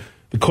and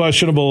the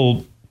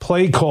questionable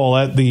play call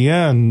at the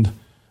end,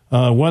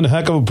 one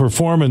heck of a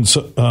performance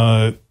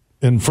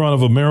in front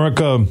of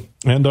America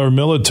and our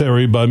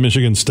military by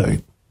Michigan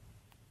State.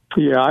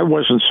 Yeah, I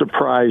wasn't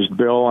surprised,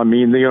 Bill. I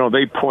mean,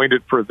 they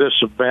pointed for this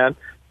event.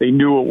 They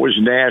knew it was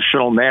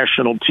national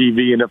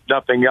TV, and if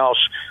nothing else,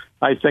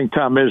 I think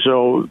Tom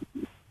Izzo,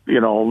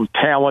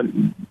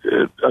 talent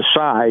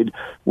aside,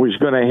 was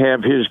going to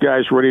have his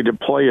guys ready to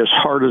play as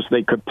hard as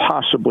they could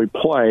possibly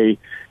play,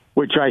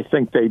 which I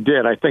think they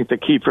did. I think the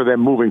key for them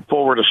moving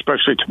forward,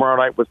 especially tomorrow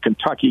night with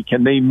Kentucky,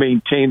 can they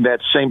maintain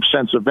that same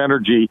sense of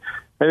energy?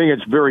 I think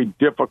it's very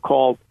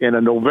difficult in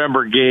a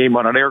November game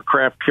on an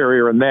aircraft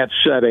carrier in that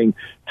setting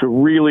to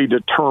really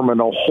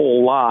determine a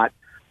whole lot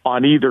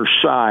on either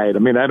side. I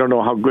mean, I don't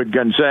know how good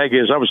Gonzaga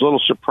is. I was a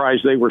little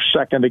surprised they were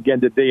second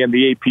again today in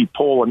the AP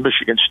poll, and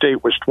Michigan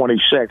State was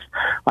 26th.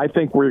 I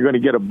think we're going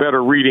to get a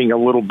better reading a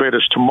little bit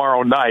as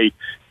tomorrow night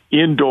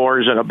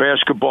indoors in a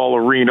basketball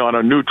arena on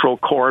a neutral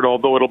court,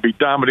 although it'll be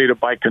dominated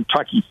by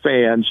Kentucky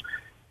fans.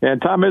 And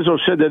Tom Izzo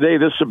said today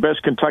this is the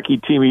best Kentucky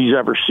team he's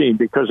ever seen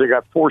because they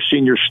got 4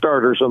 senior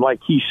starters. And like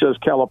he says,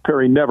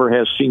 Calipari never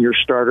has senior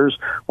starters.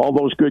 All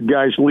those good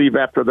guys leave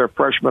after their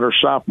freshman or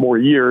sophomore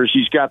years.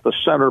 He's got the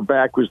center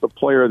back who's the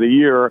player of the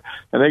year.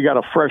 And they got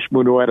a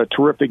freshman who had a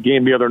terrific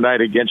game the other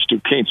night against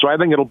Duquesne. So I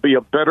think it'll be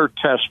a better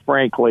test,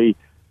 frankly,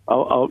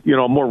 a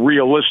more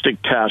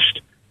realistic test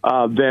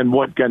than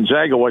what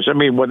Gonzaga was. I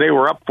mean, when they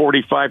were up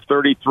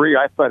 45-33,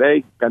 I thought,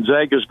 hey,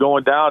 Gonzaga's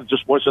going down. It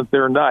just wasn't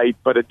their night,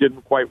 but it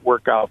didn't quite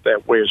work out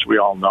that way, as we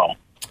all know.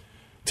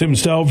 Tim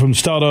Stout from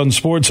Stout on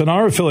Sports, and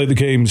our affiliate, the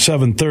game,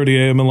 7:30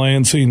 a.m. in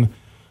Lansing.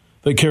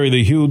 They carry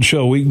the Huge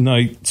Show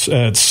weeknights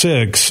at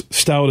 6.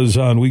 Stout is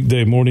on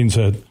weekday mornings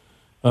at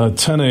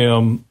 10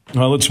 a.m.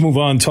 Let's move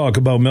on, talk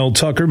about Mel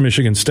Tucker,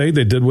 Michigan State.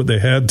 They did what they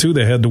had to.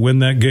 They had to win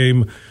that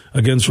game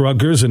against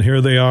Rutgers, and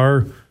here they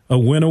are, a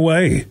win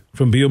away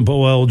from being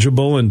bowl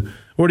eligible. And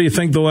where do you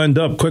think they'll end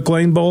up? Quick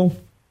Lane Bowl?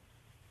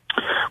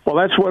 Well,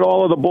 that's what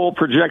all of the bowl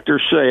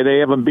projectors say. They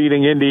have them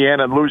beating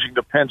Indiana and losing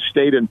to Penn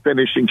State and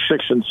finishing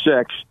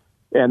 6-6,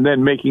 and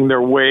then making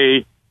their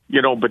way,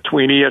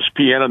 between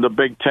ESPN and the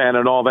Big Ten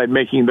and all that,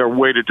 making their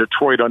way to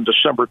Detroit on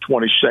December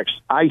 26th.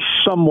 I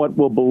somewhat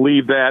will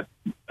believe that,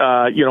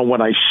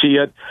 when I see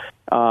it.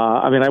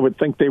 I would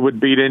think they would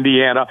beat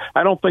Indiana.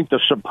 I don't think the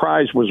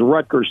surprise was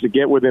Rutgers to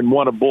get within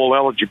one of bowl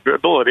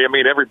eligibility.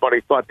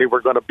 Everybody thought they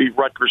were going to beat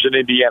Rutgers and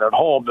Indiana at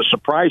home. The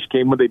surprise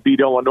came when they beat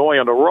Illinois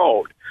on the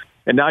road.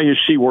 And now you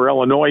see where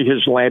Illinois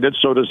has landed.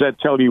 So does that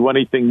tell you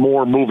anything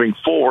more moving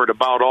forward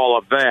about all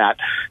of that?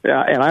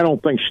 And I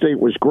don't think State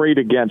was great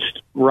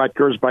against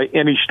Rutgers by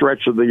any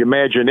stretch of the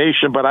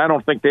imagination, but I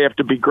don't think they have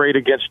to be great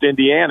against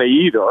Indiana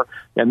either,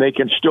 and they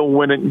can still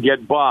win it and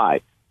get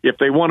by. If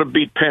they want to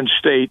beat Penn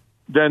State,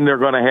 then they're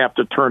going to have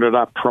to turn it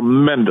up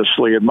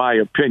tremendously, in my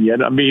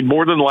opinion.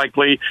 More than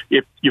likely,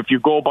 if you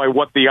go by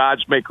what the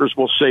odds makers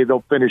will say,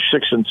 they'll finish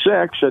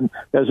 6-6. And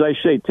as I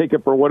say, take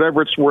it for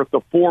whatever it's worth. The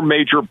four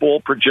major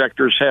bowl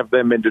projectors have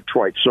them in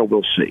Detroit, so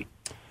we'll see.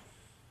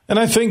 And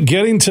I think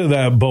getting to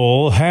that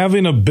bowl,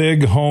 having a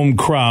big home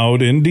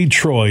crowd in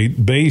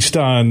Detroit based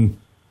on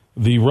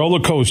the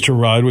roller coaster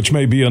ride, which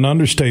may be an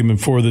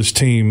understatement for this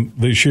team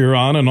this year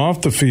on and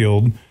off the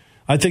field,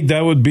 I think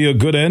that would be a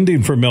good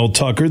ending for Mel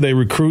Tucker. They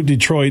recruit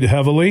Detroit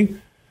heavily.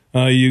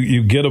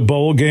 You get a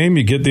bowl game,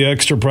 you get the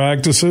extra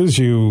practices,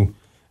 you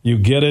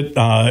get it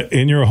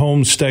in your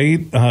home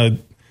state.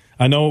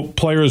 I know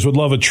players would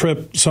love a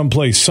trip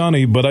someplace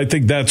sunny, but I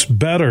think that's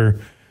better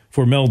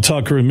for Mel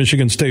Tucker and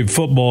Michigan State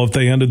football if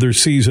they ended their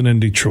season in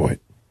Detroit.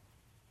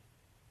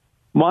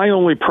 My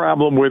only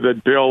problem with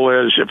it,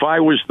 Bill, is if I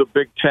was the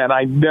Big Ten,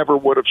 I never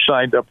would have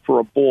signed up for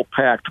a bowl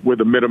pact with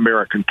the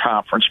Mid-American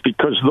Conference,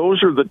 because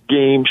those are the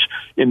games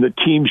in the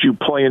teams you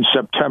play in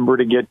September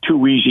to get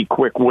two easy,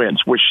 quick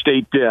wins, which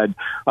State did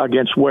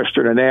against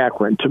Western and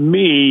Akron. To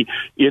me,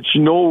 it's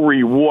no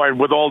reward.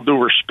 With all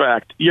due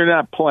respect, you're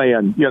not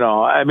playing,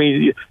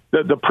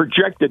 the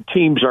projected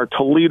teams are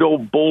Toledo,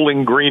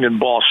 Bowling Green, and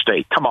Ball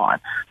State. Come on.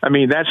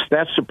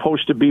 That's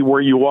supposed to be where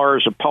you are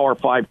as a Power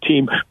 5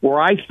 team, where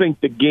I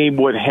think the game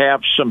would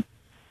have some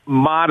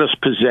modest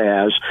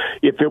pizzazz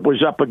if it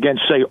was up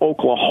against, say,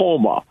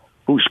 Oklahoma,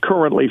 who's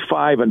currently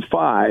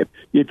 5-5.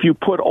 If you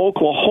put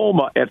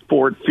Oklahoma at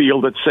Ford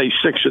Field at, say,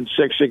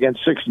 6-6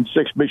 against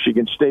 6-6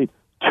 Michigan State,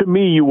 to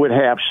me, you would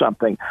have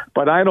something.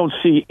 But I don't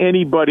see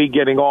anybody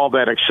getting all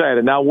that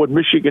excited. Now, would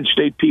Michigan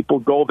State people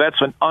go?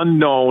 That's an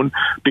unknown,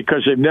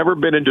 because they've never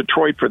been in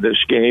Detroit for this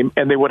game,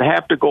 and they would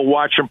have to go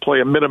watch them play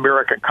a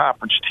Mid-American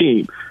Conference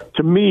team.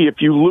 To me, if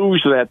you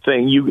lose that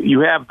thing,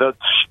 you have the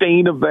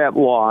stain of that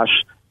loss.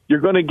 You're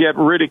going to get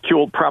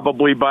ridiculed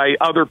probably by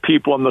other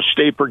people in the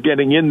state for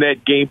getting in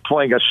that game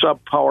playing a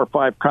sub-Power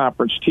 5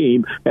 conference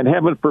team, and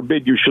heaven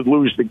forbid you should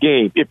lose the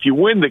game. If you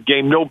win the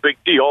game, no big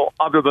deal,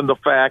 other than the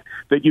fact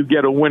that you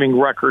get a winning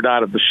record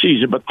out of the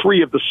season. But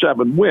 3 of the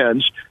 7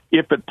 wins,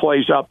 if it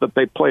plays out that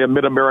they play a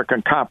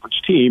Mid-American Conference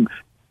team,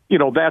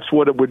 that's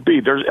what it would be.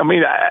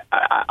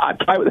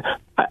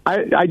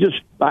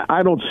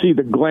 I don't see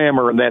the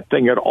glamour in that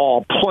thing at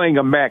all, playing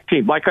a MAC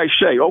team. Like I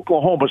say,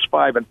 Oklahoma's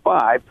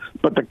 5-5,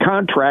 but the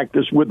contract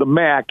is with the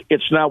MAC.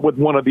 It's not with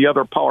one of the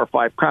other Power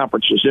 5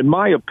 conferences. In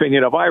my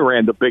opinion, if I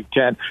ran the Big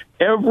Ten,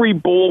 every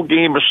bowl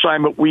game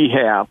assignment we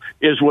have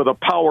is with a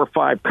Power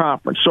 5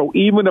 conference. So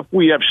even if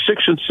we have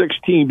 6-6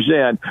 teams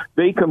in,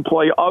 they can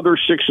play other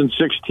 6-6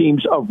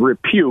 teams of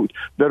repute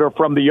that are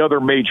from the other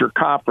major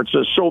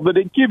conferences, so that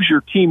it gives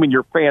your team and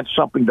your fans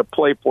something to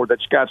play for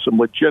that's got some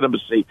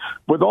legitimacy.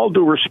 With all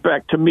due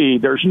respect, to me,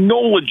 there's no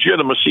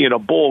legitimacy in a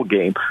bowl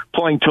game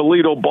playing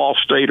Toledo, Ball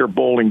State, or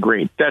Bowling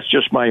Green. That's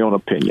just my own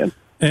opinion.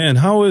 And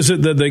how is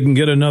it that they can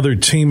get another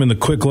team in the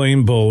Quick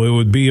Lane Bowl? It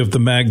would be if the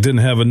MAC didn't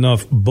have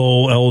enough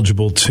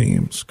bowl-eligible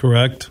teams,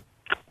 correct?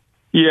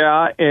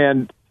 Yeah,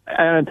 and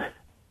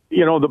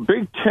the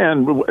Big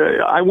Ten,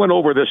 I went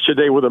over this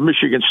today with a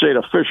Michigan State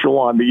official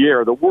on the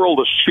air. The world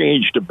has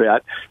changed a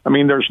bit.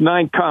 There's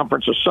 9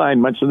 conference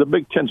assignments, and the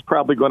Big Ten's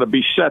probably going to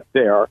be set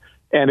there.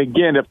 And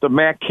again, if the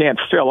MAC can't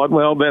fill it,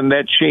 well, then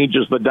that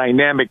changes the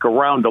dynamic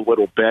around a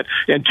little bit.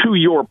 And to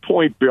your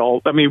point,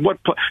 Bill,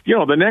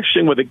 the next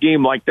thing with a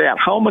game like that,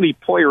 how many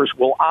players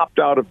will opt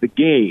out of the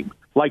game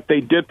like they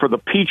did for the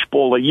Peach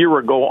Bowl a year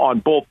ago on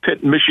both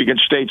Pitt and Michigan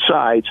State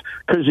sides,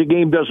 because the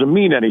game doesn't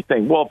mean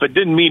anything? Well, if it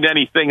didn't mean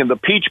anything in the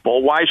Peach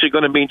Bowl, why is it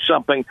going to mean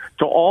something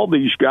to all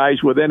these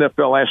guys with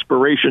NFL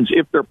aspirations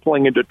if they're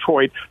playing in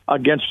Detroit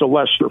against a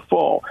lesser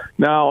foe?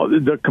 Now,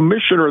 the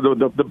commissioner,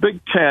 the Big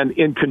Ten,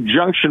 in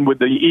conjunction with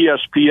the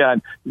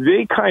ESPN,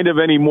 they kind of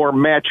anymore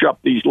match up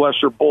these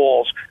lesser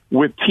bowls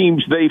with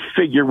teams they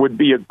figure would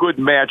be a good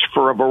match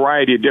for a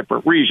variety of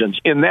different reasons.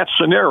 In that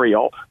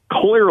scenario,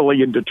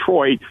 clearly in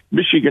Detroit,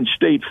 Michigan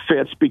State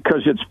fits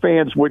because its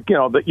fans would,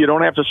 that you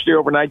don't have to stay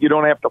overnight, you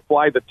don't have to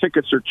fly, the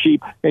tickets are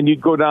cheap, and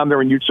you'd go down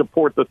there and you'd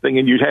support the thing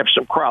and you'd have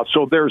some crowd.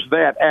 So there's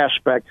that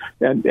aspect,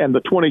 and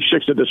the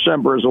 26th of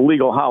December is a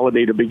legal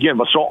holiday to begin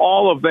with. So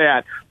all of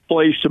that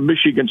plays to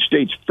Michigan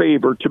State's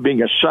favor to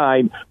being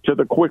assigned to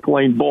the Quick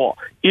Lane Bowl.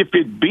 If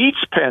it beats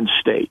Penn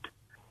State,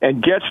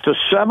 and gets to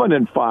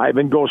 7-5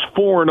 and goes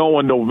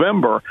 4-0 in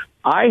November,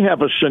 I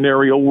have a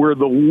scenario where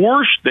the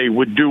worst they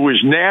would do is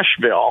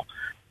Nashville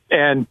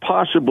and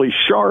possibly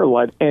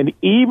Charlotte and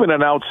even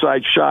an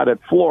outside shot at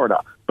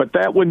Florida. But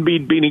that wouldn't be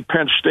beating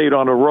Penn State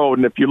on the road.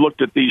 And if you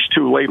looked at these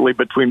two lately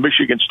between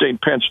Michigan State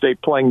and Penn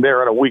State playing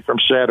there in a week from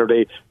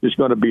Saturday is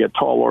going to be a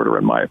tall order,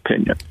 in my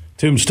opinion.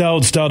 Tim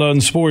Stout, Stout on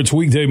Sports,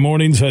 weekday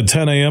mornings at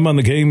 10 a.m. on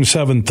the Game,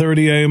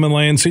 7:30 a.m. in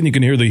Lansing. You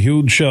can hear the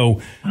Huge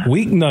Show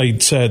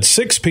weeknights at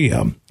 6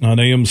 p.m. on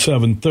AM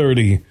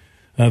 730.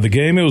 The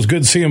Game, it was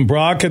good seeing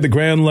Brock at the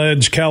Grand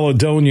Ledge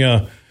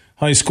Caledonia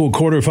High School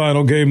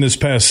quarterfinal game this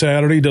past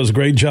Saturday. Does a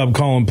great job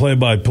calling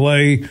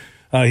play-by-play.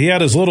 He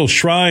had his little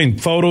shrine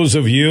photos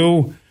of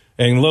you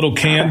and little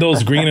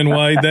candles, green and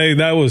white.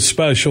 That was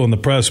special in the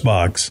press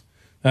box.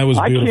 That was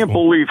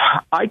beautiful.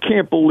 I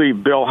can't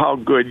believe, Bill, how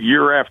good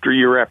year after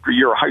year after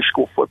year high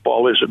school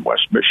football is in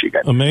West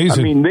Michigan. Amazing.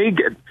 I mean,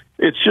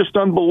 it's just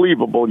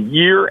unbelievable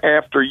year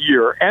after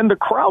year. And the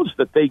crowds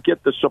that they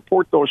get to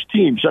support those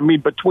teams. I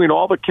mean, between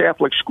all the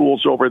Catholic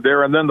schools over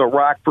there and then the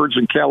Rockfords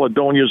and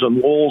Caledonias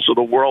and Lowells of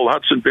the world,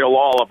 Hudsonville,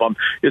 all of them,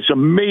 it's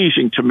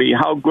amazing to me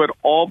how good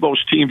all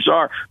those teams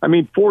are. I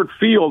mean, Ford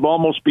Field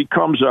almost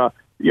becomes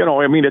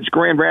it's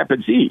Grand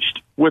Rapids East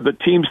with the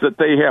teams that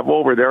they have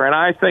over there. And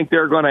I think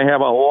they're going to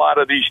have a lot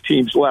of these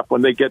teams left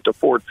when they get to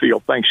Ford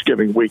Field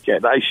Thanksgiving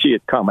weekend. I see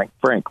it coming,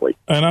 frankly.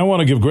 And I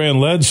want to give Grand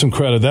Ledge some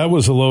credit. That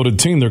was a loaded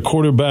team. Their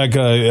quarterback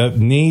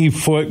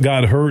foot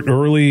got hurt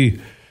early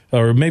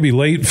or maybe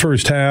late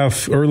first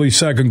half, early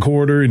second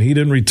quarter, and he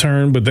didn't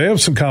return. But they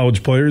have some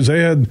college players. They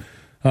had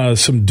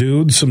some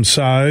dudes, some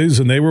size,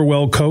 and they were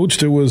well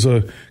coached. It was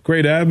a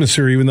great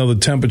atmosphere, even though the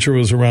temperature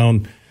was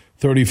around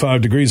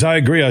 35 degrees. I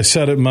agree. I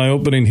said it in my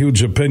opening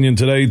Huge opinion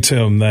today,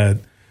 Tim, that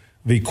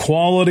the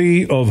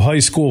quality of high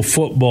school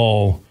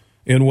football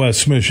in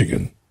West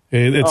Michigan,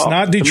 it's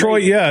not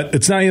Detroit yet.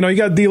 It's not, you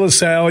got De La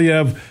Salle, you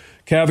have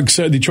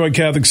Detroit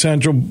Catholic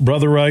Central,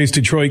 Brother Rice,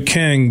 Detroit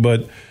King,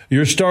 but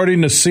you're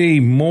starting to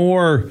see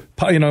more,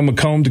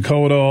 Macomb,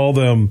 Dakota, all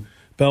them,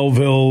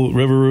 Belleville,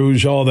 River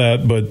Rouge, all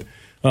that, but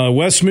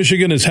West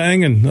Michigan is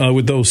hanging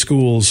with those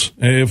schools,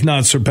 if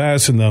not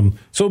surpassing them.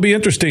 So it'll be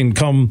interesting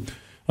come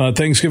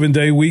Thanksgiving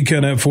Day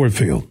weekend at Ford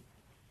Field.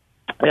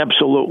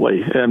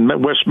 Absolutely. And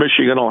West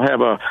Michigan will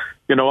have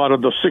out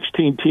of the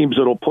 16 teams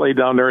that will play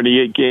down there in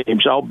the 8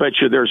 games, I'll bet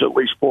you there's at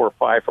least 4 or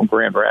 5 from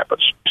Grand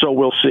Rapids. So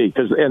we'll see,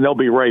 and they'll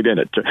be right in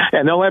it, too.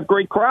 And they'll have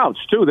great crowds,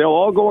 too. They'll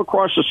all go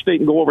across the state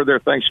and go over there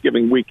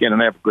Thanksgiving weekend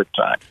and have a good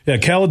time. Yeah,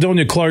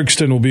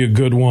 Caledonia-Clarkston will be a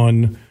good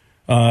one.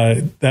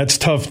 That's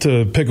tough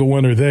to pick a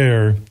winner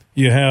there.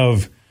 You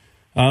have,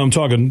 I'm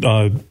talking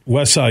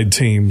West Side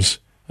teams.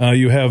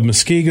 You have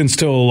Muskegon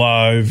still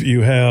alive.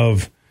 You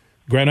have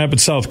Grand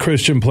Rapids South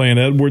Christian playing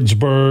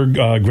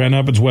Edwardsburg, Grand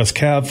Rapids West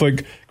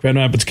Catholic, Grand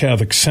Rapids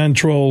Catholic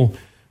Central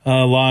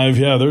live.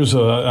 Yeah,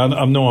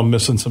 I know I'm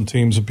missing some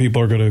teams and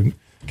people are going to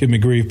give me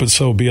grief, but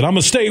so be it. I'm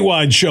a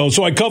statewide show,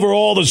 so I cover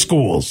all the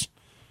schools.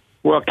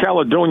 Well,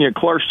 Caledonia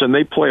Clarkston,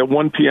 they play at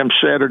 1 p.m.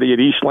 Saturday at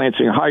East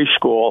Lansing High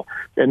School,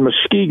 and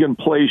Muskegon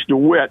plays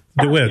DeWitt.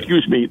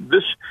 Excuse me.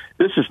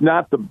 This is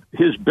not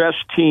his best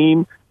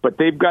team, but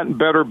they've gotten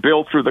better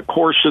built through the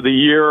course of the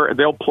year.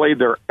 They'll play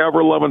their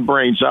ever-loving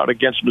brains out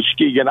against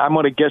Muskegon. I'm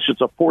going to guess it's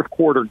a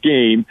fourth-quarter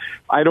game.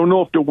 I don't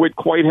know if DeWitt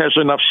quite has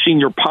enough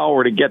senior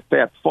power to get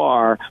that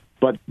far,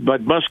 but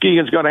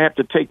Muskegon's going to have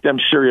to take them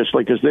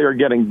seriously because they are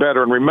getting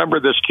better. And remember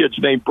this kid's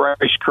name,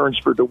 Bryce Kearns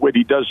for DeWitt.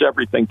 He does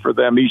everything for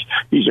them.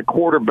 He's a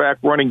quarterback,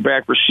 running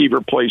back,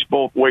 receiver, plays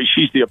both ways.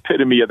 He's the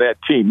epitome of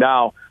that team.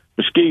 Now,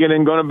 Muskegon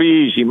ain't going to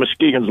be easy.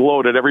 Muskegon's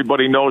loaded.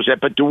 Everybody knows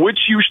that. But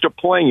DeWitt's used to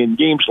playing in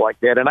games like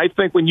that. And I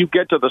think when you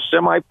get to the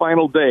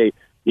semifinal day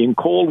in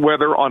cold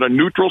weather on a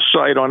neutral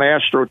site on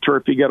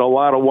AstroTurf, you get a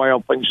lot of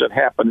wild things that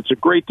happen. It's a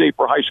great day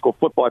for high school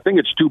football. I think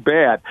it's too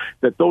bad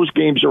that those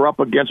games are up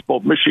against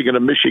both Michigan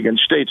and Michigan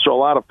State, so a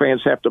lot of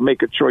fans have to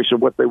make a choice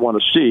of what they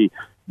want to see.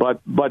 But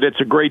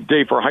it's a great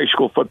day for high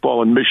school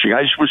football in Michigan.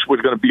 I just wish it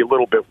was going to be a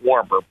little bit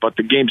warmer, but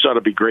the games ought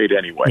to be great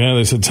anyway. Yeah,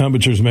 they said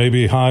temperatures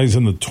maybe highs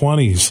in the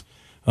 20s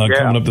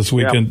coming up this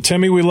weekend. Yeah.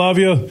 Timmy, we love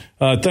you.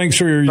 Thanks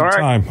for your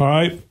time. All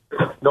right?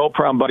 No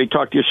problem, buddy.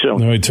 Talk to you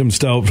soon. All right, Tim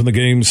Stout from the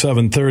Game,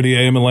 7:30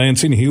 a.m. in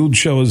Lansing. Huge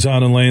show is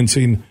on in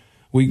Lansing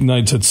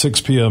weeknights at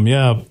 6 p.m.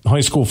 Yeah, high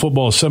school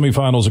football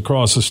semifinals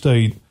across the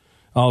state.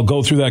 I'll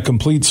go through that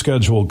complete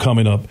schedule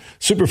coming up.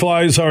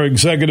 Superfly is our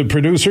executive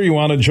producer. You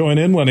want to join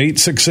in?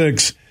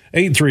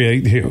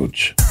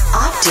 1-866-838-HUGE.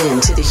 Opt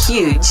in to the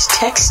Huge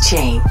text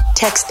chain.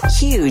 Text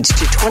HUGE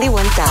to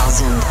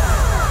 21,000.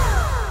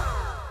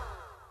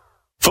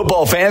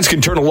 Football fans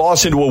can turn a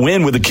loss into a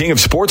win with the king of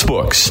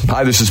sportsbooks.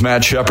 Hi, this is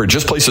Matt Shepard.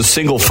 Just place a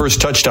single first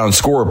touchdown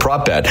score or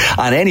prop bet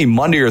on any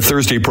Monday or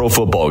Thursday pro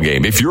football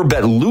game. If your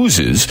bet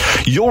loses,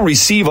 you'll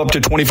receive up to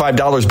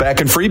 $25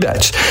 back in free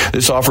bets.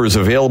 This offer is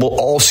available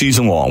all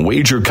season long.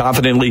 Wager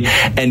confidently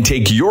and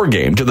take your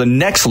game to the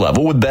next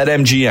level with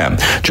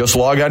BetMGM. Just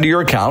log onto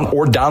your account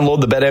or download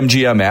the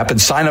BetMGM app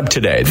and sign up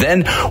today.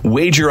 Then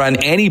wager on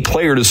any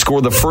player to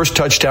score the first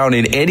touchdown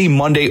in any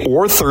Monday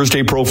or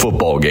Thursday pro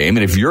football game.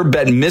 And if your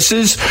bet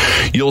misses,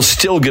 loses, you'll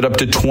still get up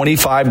to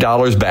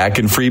 $25 back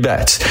in free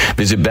bets.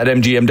 Visit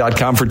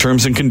BetMGM.com for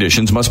terms and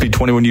conditions. Must be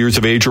 21 years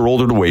of age or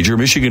older to wager.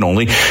 Michigan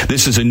only.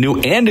 This is a new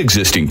and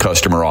existing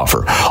customer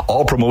offer.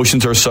 All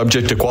promotions are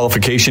subject to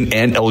qualification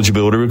and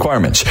eligibility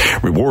requirements.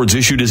 Rewards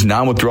issued as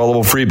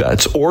non-withdrawable free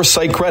bets or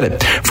site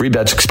credit. Free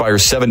bets expire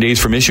 7 days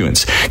from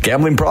issuance.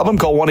 Gambling problem?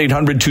 Call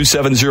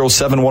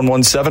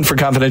 1-800-270-7117 for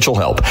confidential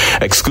help.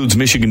 Excludes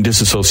Michigan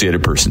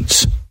disassociated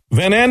persons.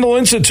 Van Andel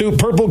Institute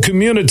Purple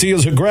Community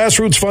is a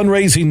grassroots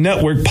fundraising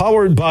network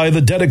powered by the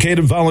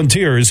dedicated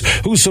volunteers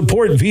who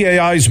support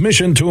VAI's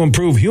mission to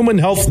improve human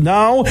health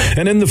now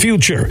and in the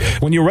future.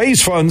 When you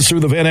raise funds through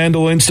the Van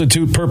Andel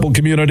Institute Purple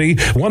Community,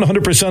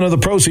 100% of the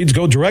proceeds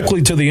go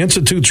directly to the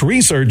Institute's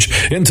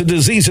research into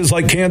diseases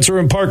like cancer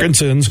and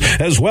Parkinson's,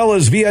 as well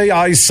as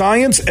VAI's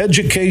science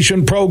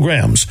education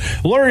programs.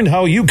 Learn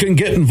how you can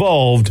get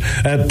involved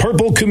at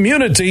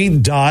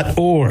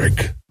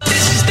purplecommunity.org.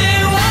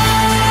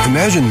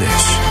 Imagine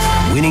this,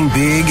 winning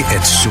big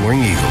at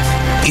Soaring Eagle.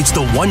 It's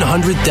the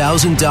 $100,000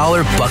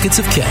 buckets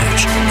of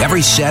cash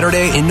every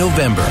Saturday in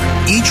November.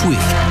 Each week,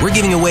 we're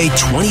giving away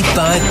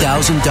 $25,000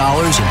 in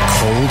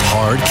cold,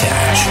 hard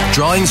cash.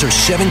 Drawings are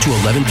 7 to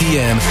 11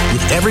 p.m.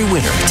 with every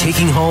winner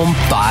taking home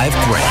 $5,000.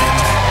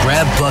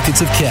 Grab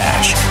buckets of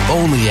cash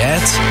only at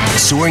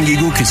Soaring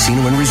Eagle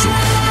Casino and Resort.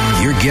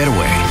 Your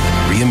getaway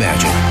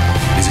reimagined.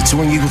 Visit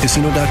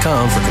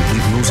SoaringEagleCasino.com for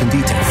complete rules and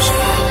details.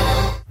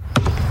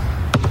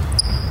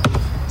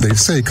 They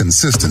say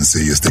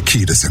consistency is the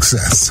key to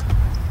success.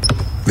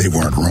 They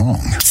weren't wrong.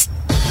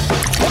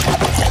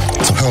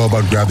 So how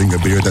about grabbing a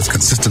beer that's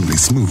consistently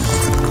smooth,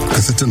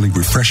 consistently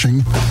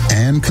refreshing,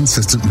 and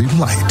consistently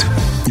light?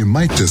 You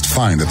might just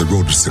find that the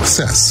road to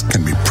success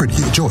can be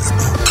pretty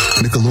enjoyable.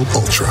 Michelob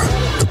Ultra,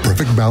 the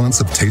perfect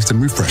balance of taste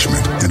and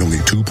refreshment, and only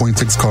 2.6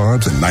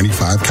 carbs and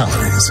 95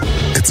 calories.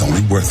 It's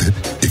only worth it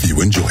if you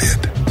enjoy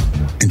it.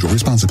 Enjoy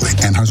responsibly.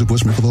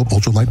 Anheuser-Busch Michelob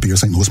Ultra Light Beer,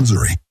 St. Louis,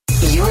 Missouri.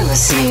 You're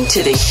listening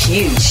to The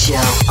Huge Show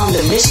on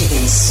the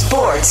Michigan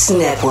Sports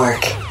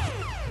Network.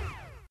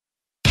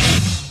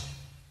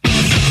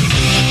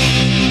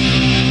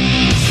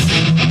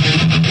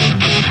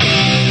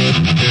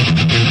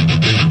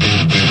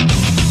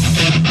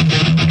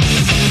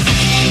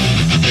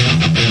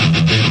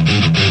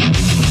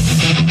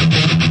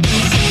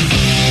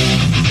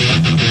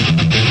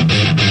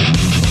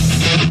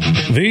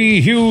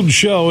 The Huge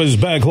Show is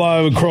back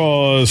live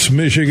across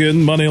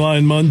Michigan.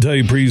 Moneyline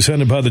Monday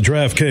presented by the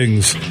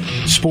DraftKings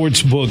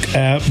Sportsbook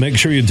app. Make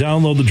sure you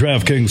download the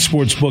DraftKings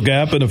Sportsbook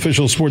app, an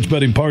official sports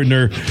betting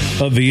partner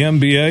of the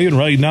NBA. And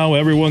right now,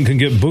 everyone can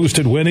get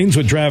boosted winnings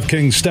with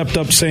DraftKings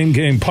stepped-up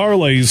same-game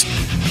parlays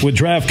with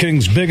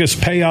DraftKings' biggest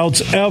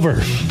payouts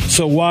ever.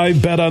 So why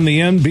bet on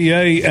the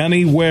NBA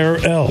anywhere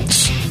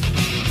else?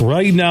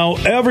 Right now,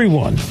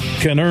 everyone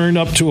can earn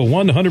up to a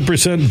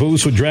 100%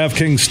 boost with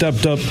DraftKings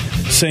stepped-up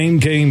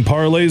same-game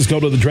parlays.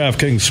 Go to the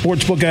DraftKings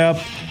Sportsbook app,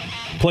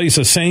 place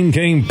a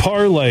same-game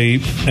parlay,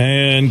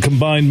 and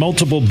combine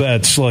multiple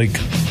bets like,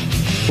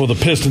 will the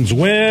Pistons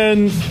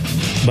win,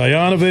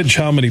 Bogdanovic,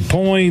 how many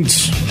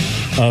points,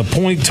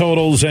 point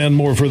totals, and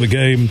more for the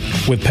game.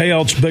 With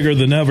payouts bigger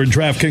than ever,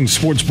 DraftKings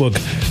Sportsbook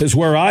is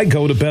where I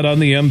go to bet on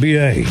the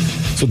NBA.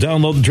 So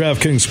download the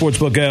DraftKings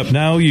Sportsbook app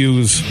now.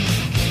 Use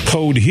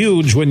code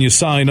HUGE when you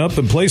sign up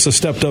and place a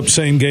stepped-up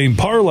same-game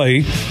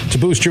parlay to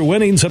boost your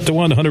winnings up to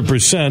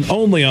 100%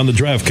 only on the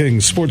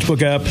DraftKings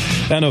Sportsbook app,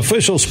 an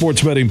official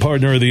sports betting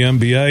partner of the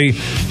NBA.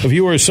 If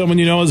you or someone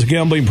you know has a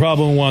gambling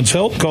problem and wants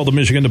help, call the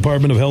Michigan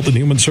Department of Health and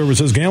Human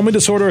Services Gambling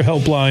Disorder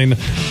Helpline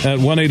at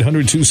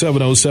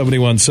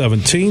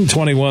 1-800-270-7117,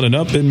 21 and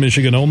up in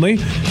Michigan only.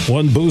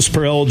 One boost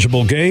per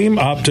eligible game,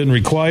 opt-in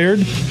required,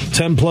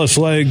 10-plus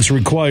legs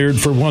required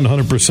for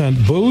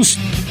 100% boost.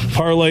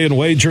 Parlay and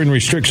wagering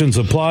restrictions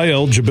apply.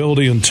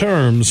 Eligibility and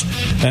terms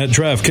at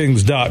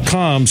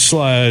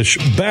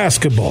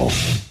DraftKings.com/basketball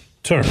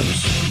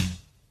terms.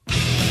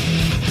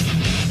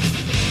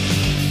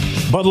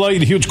 Bud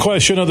Light, huge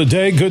question of the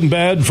day. Good and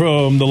bad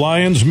from the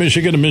Lions,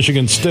 Michigan, and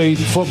Michigan State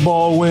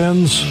football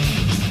wins.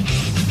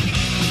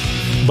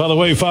 By the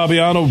way,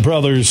 Fabiano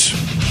Brothers,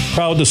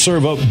 proud to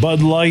serve up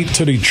Bud Light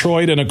to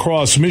Detroit and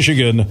across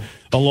Michigan,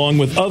 along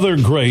with other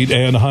great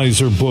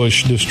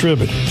Anheuser-Busch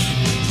distributors.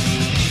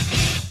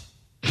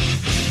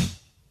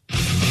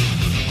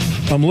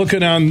 I'm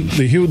looking on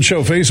the Huge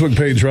Show Facebook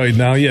page right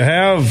now. You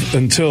have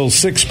until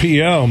 6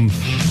 p.m.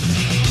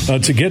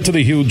 To get to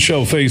the Huge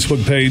Show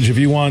Facebook page if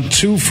you want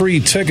 2 free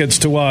tickets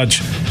to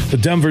watch the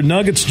Denver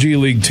Nuggets G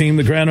League team,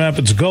 the Grand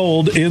Rapids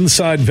Gold,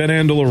 inside Van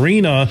Andel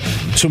Arena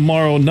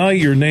tomorrow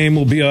night. Your name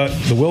will be at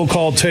the will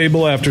call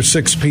table after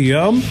 6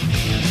 p.m.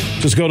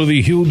 Just go to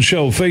the Huge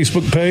Show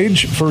Facebook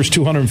page. First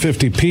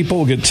 250 people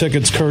will get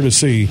tickets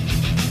courtesy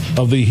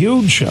of the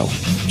Huge Show.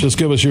 Just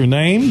give us your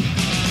name.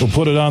 We'll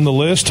put it on the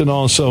list. And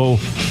also,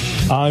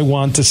 I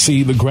want to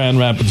see the Grand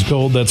Rapids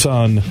Gold. That's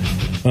on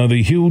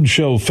the Huge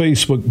Show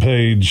Facebook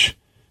page.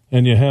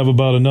 And you have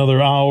about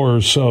another hour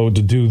or so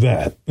to do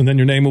that. And then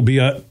your name will be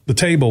at the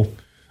table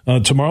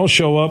tomorrow.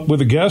 Show up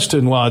with a guest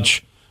and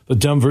watch the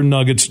Denver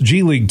Nuggets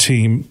G League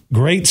team.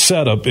 Great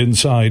setup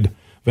inside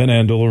Van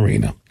Andel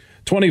Arena.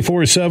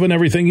 24/7,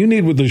 everything you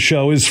need with the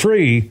show is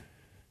free,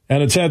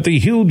 and it's at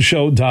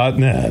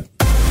thehugeshow.net.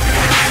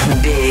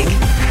 Big,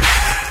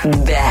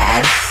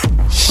 bad,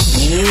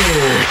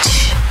 huge.